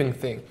was a living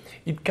thing.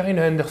 It kind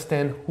of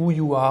understands who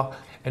you are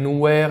and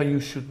where you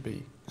should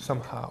be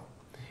somehow.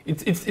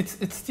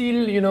 It's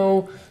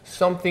still,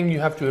 something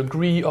you have to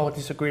agree or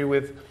disagree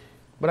with,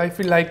 but I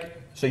feel like...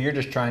 So you're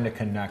just trying to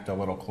connect a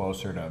little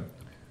closer to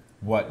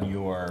what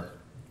your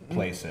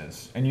place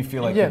is, and you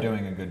feel like you're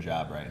doing a good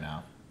job right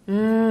now?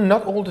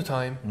 Not all the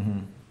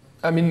time.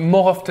 I mean,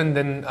 more often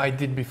than I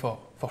did before,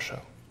 for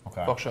sure.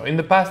 Okay. For sure. In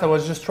the past, I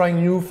was just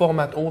trying new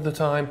format all the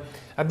time.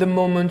 At the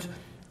moment,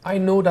 I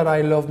know that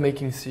I love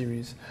making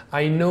series.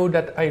 I know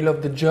that I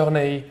love the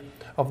journey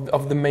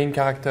of the main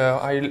character.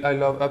 I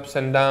love ups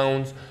and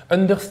downs,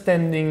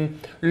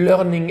 understanding,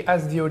 learning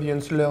as the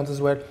audience learns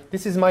as well.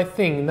 This is my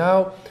thing.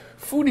 Now,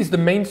 food is the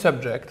main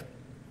subject,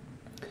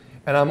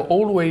 and I'm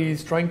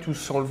always trying to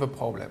solve a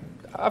problem.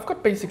 I've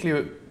got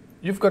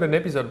you've got an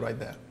episode right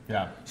there.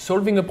 Yeah.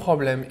 Solving a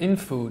problem in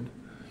food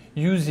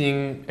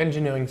using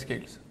engineering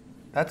skills.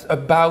 That's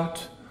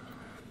about,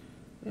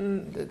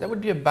 that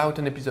would be about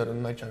an episode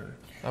on my channel,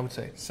 I would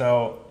say.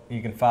 So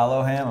you can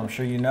follow him, I'm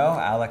sure you know,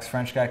 Alex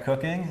French Guy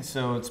Cooking.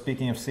 So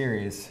speaking of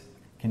series,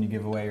 can you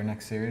give away your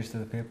next series to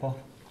the people?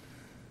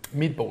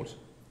 Meatballs.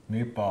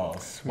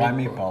 Meatballs. Why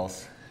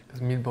meatballs?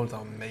 Because meatballs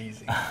are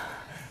amazing.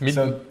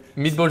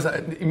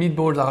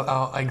 Meatballs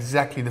are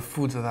exactly the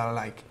foods that I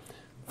like.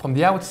 From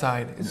the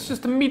outside, it's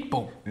just a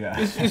meatball. Yeah.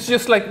 It's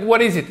just like,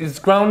 what is it? It's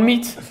ground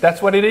meat, that's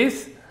what it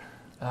is.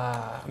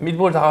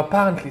 Meatballs are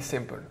apparently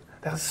simple.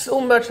 There's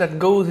so much that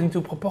goes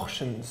into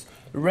proportions,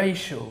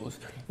 ratios,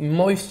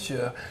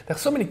 moisture. There's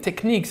so many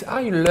techniques.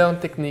 I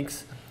learned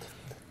techniques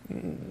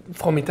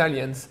from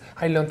Italians.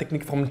 I learned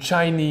technique from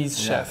Chinese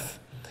chefs,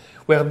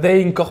 where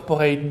they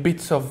incorporate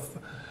bits of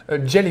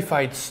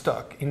jellified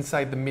stock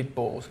inside the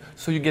meatballs.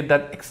 So you get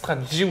that extra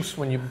juice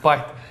when you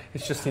bite.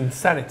 It's just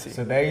insanity.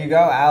 So there you go,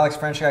 Alex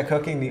French Guy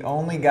Cooking, the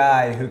only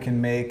guy who can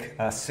make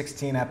a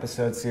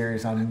 16-episode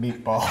series on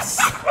meatballs.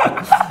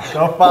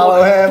 Go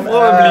follow him.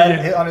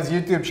 On his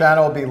YouTube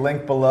channel will be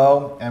linked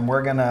below, and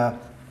we're gonna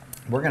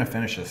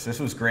finish this. This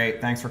was great.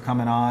 Thanks for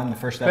coming on the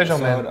first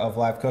episode of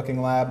Live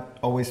Cooking Lab.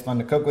 Always fun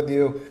to cook with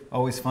you.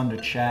 Always fun to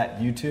chat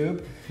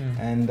YouTube,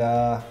 and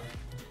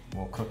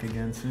we'll cook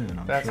again soon.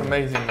 That's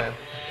amazing, man.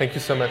 Thank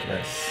you so much,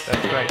 man.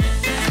 That's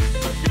great.